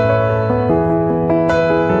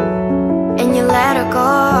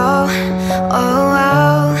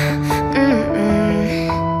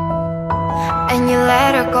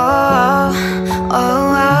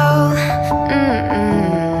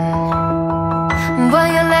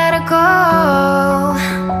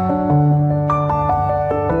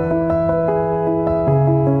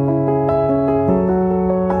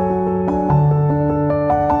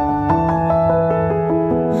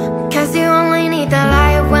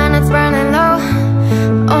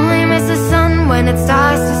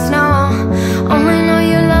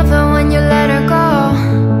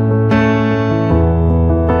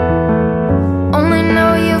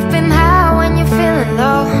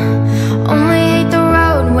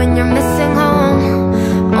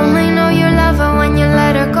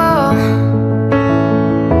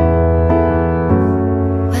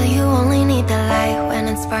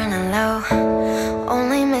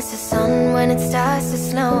Only miss the sun when it starts to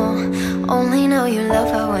snow. Only know you love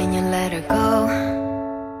her when you let her go.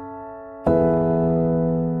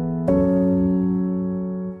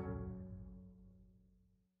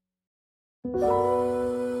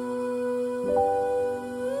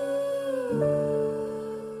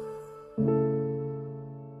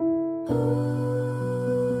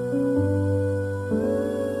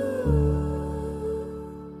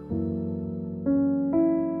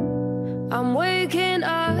 I'm waking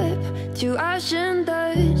up to ash and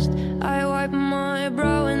dust. I wipe my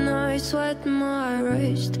brow and I sweat my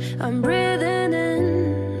wrist. I'm breathing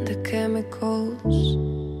in the chemicals.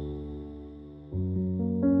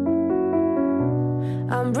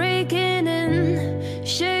 I'm breaking in,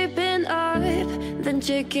 shaping up, then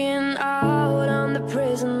checking out on the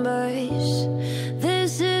prison bus.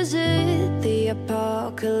 This is it, the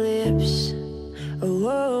apocalypse.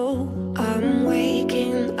 Oh, I'm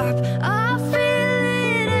waking up. I feel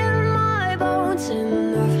it in my bones,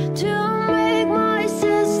 enough to make my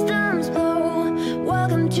systems blow.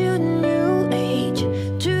 Welcome to the new age,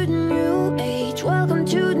 to the new age. Welcome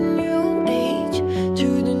to the new age,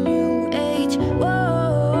 to the new age.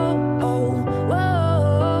 Whoa, oh,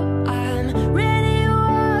 whoa, I'm ready to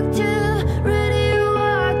walk to, ready to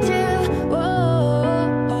walk to. Whoa,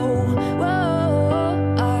 oh, whoa,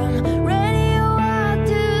 I'm ready to walk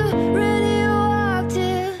to, ready to walk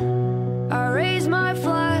to. I raise my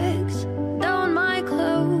flags, down my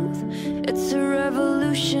clothes. It's a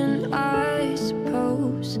revolution, I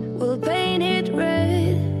suppose. We'll paint it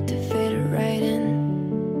red to fit it right in.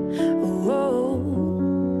 Oh,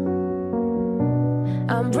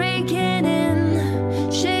 I'm breaking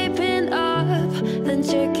in, shaping up, then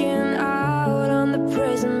checking out on the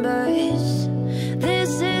prison bus.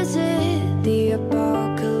 This is it, the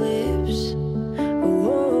apocalypse. Oh.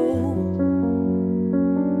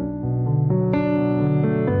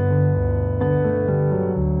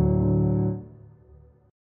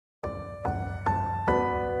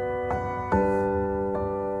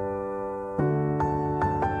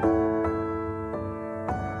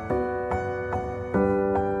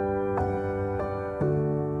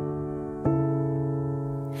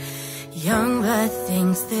 Young blood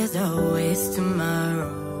thinks there's always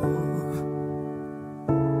tomorrow.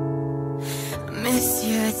 I miss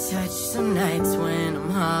your touch some nights when I'm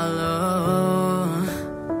hollow.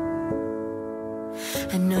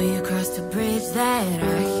 I know you crossed a bridge that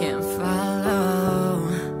I can't follow.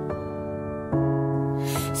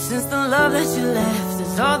 Since the love that you left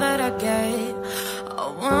is all that I get, I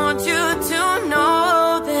want you to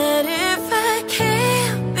know that if I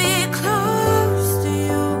can't be close to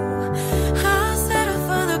you, I'll settle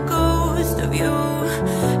for the ghost of you.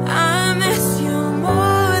 I miss you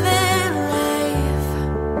more than life.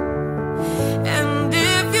 And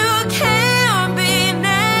if you can't be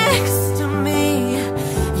next to me,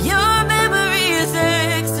 your memory is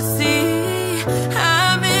ecstasy.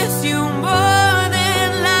 I miss you more than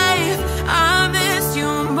life. I miss you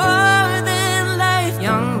more than life.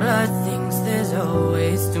 Young blood thinks there's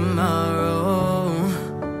always tomorrow.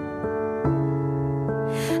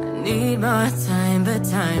 I need more time, but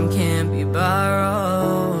time can't be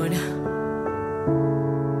borrowed.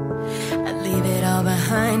 I'd leave it all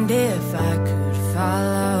behind if I could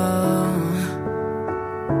follow.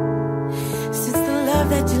 Since the love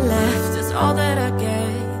that you left is all that I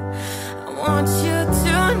get, I want you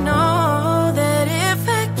to know that if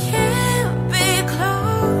I can't be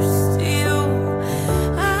close to you,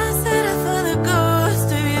 I'll settle for the ghost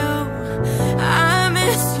of you. I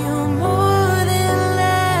miss you more than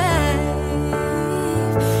life.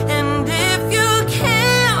 And if you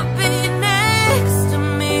can't be next to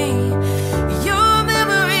me, your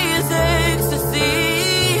memory is ecstasy.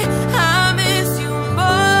 I miss you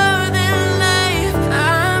more than life.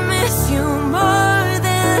 I miss you more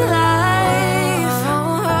than life.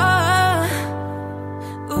 Oh,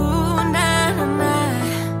 ooh, na na na,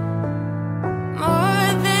 more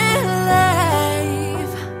than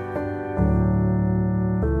life.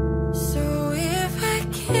 So if I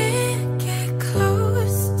can't get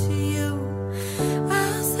close to you,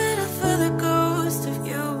 I'll settle for the ghost of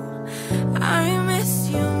you. I miss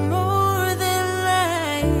you more than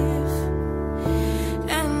life.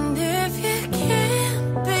 And if you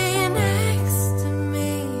can't be next to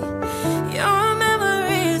me, your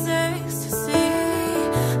memory is ecstasy.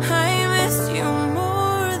 I miss you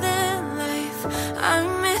more than life. I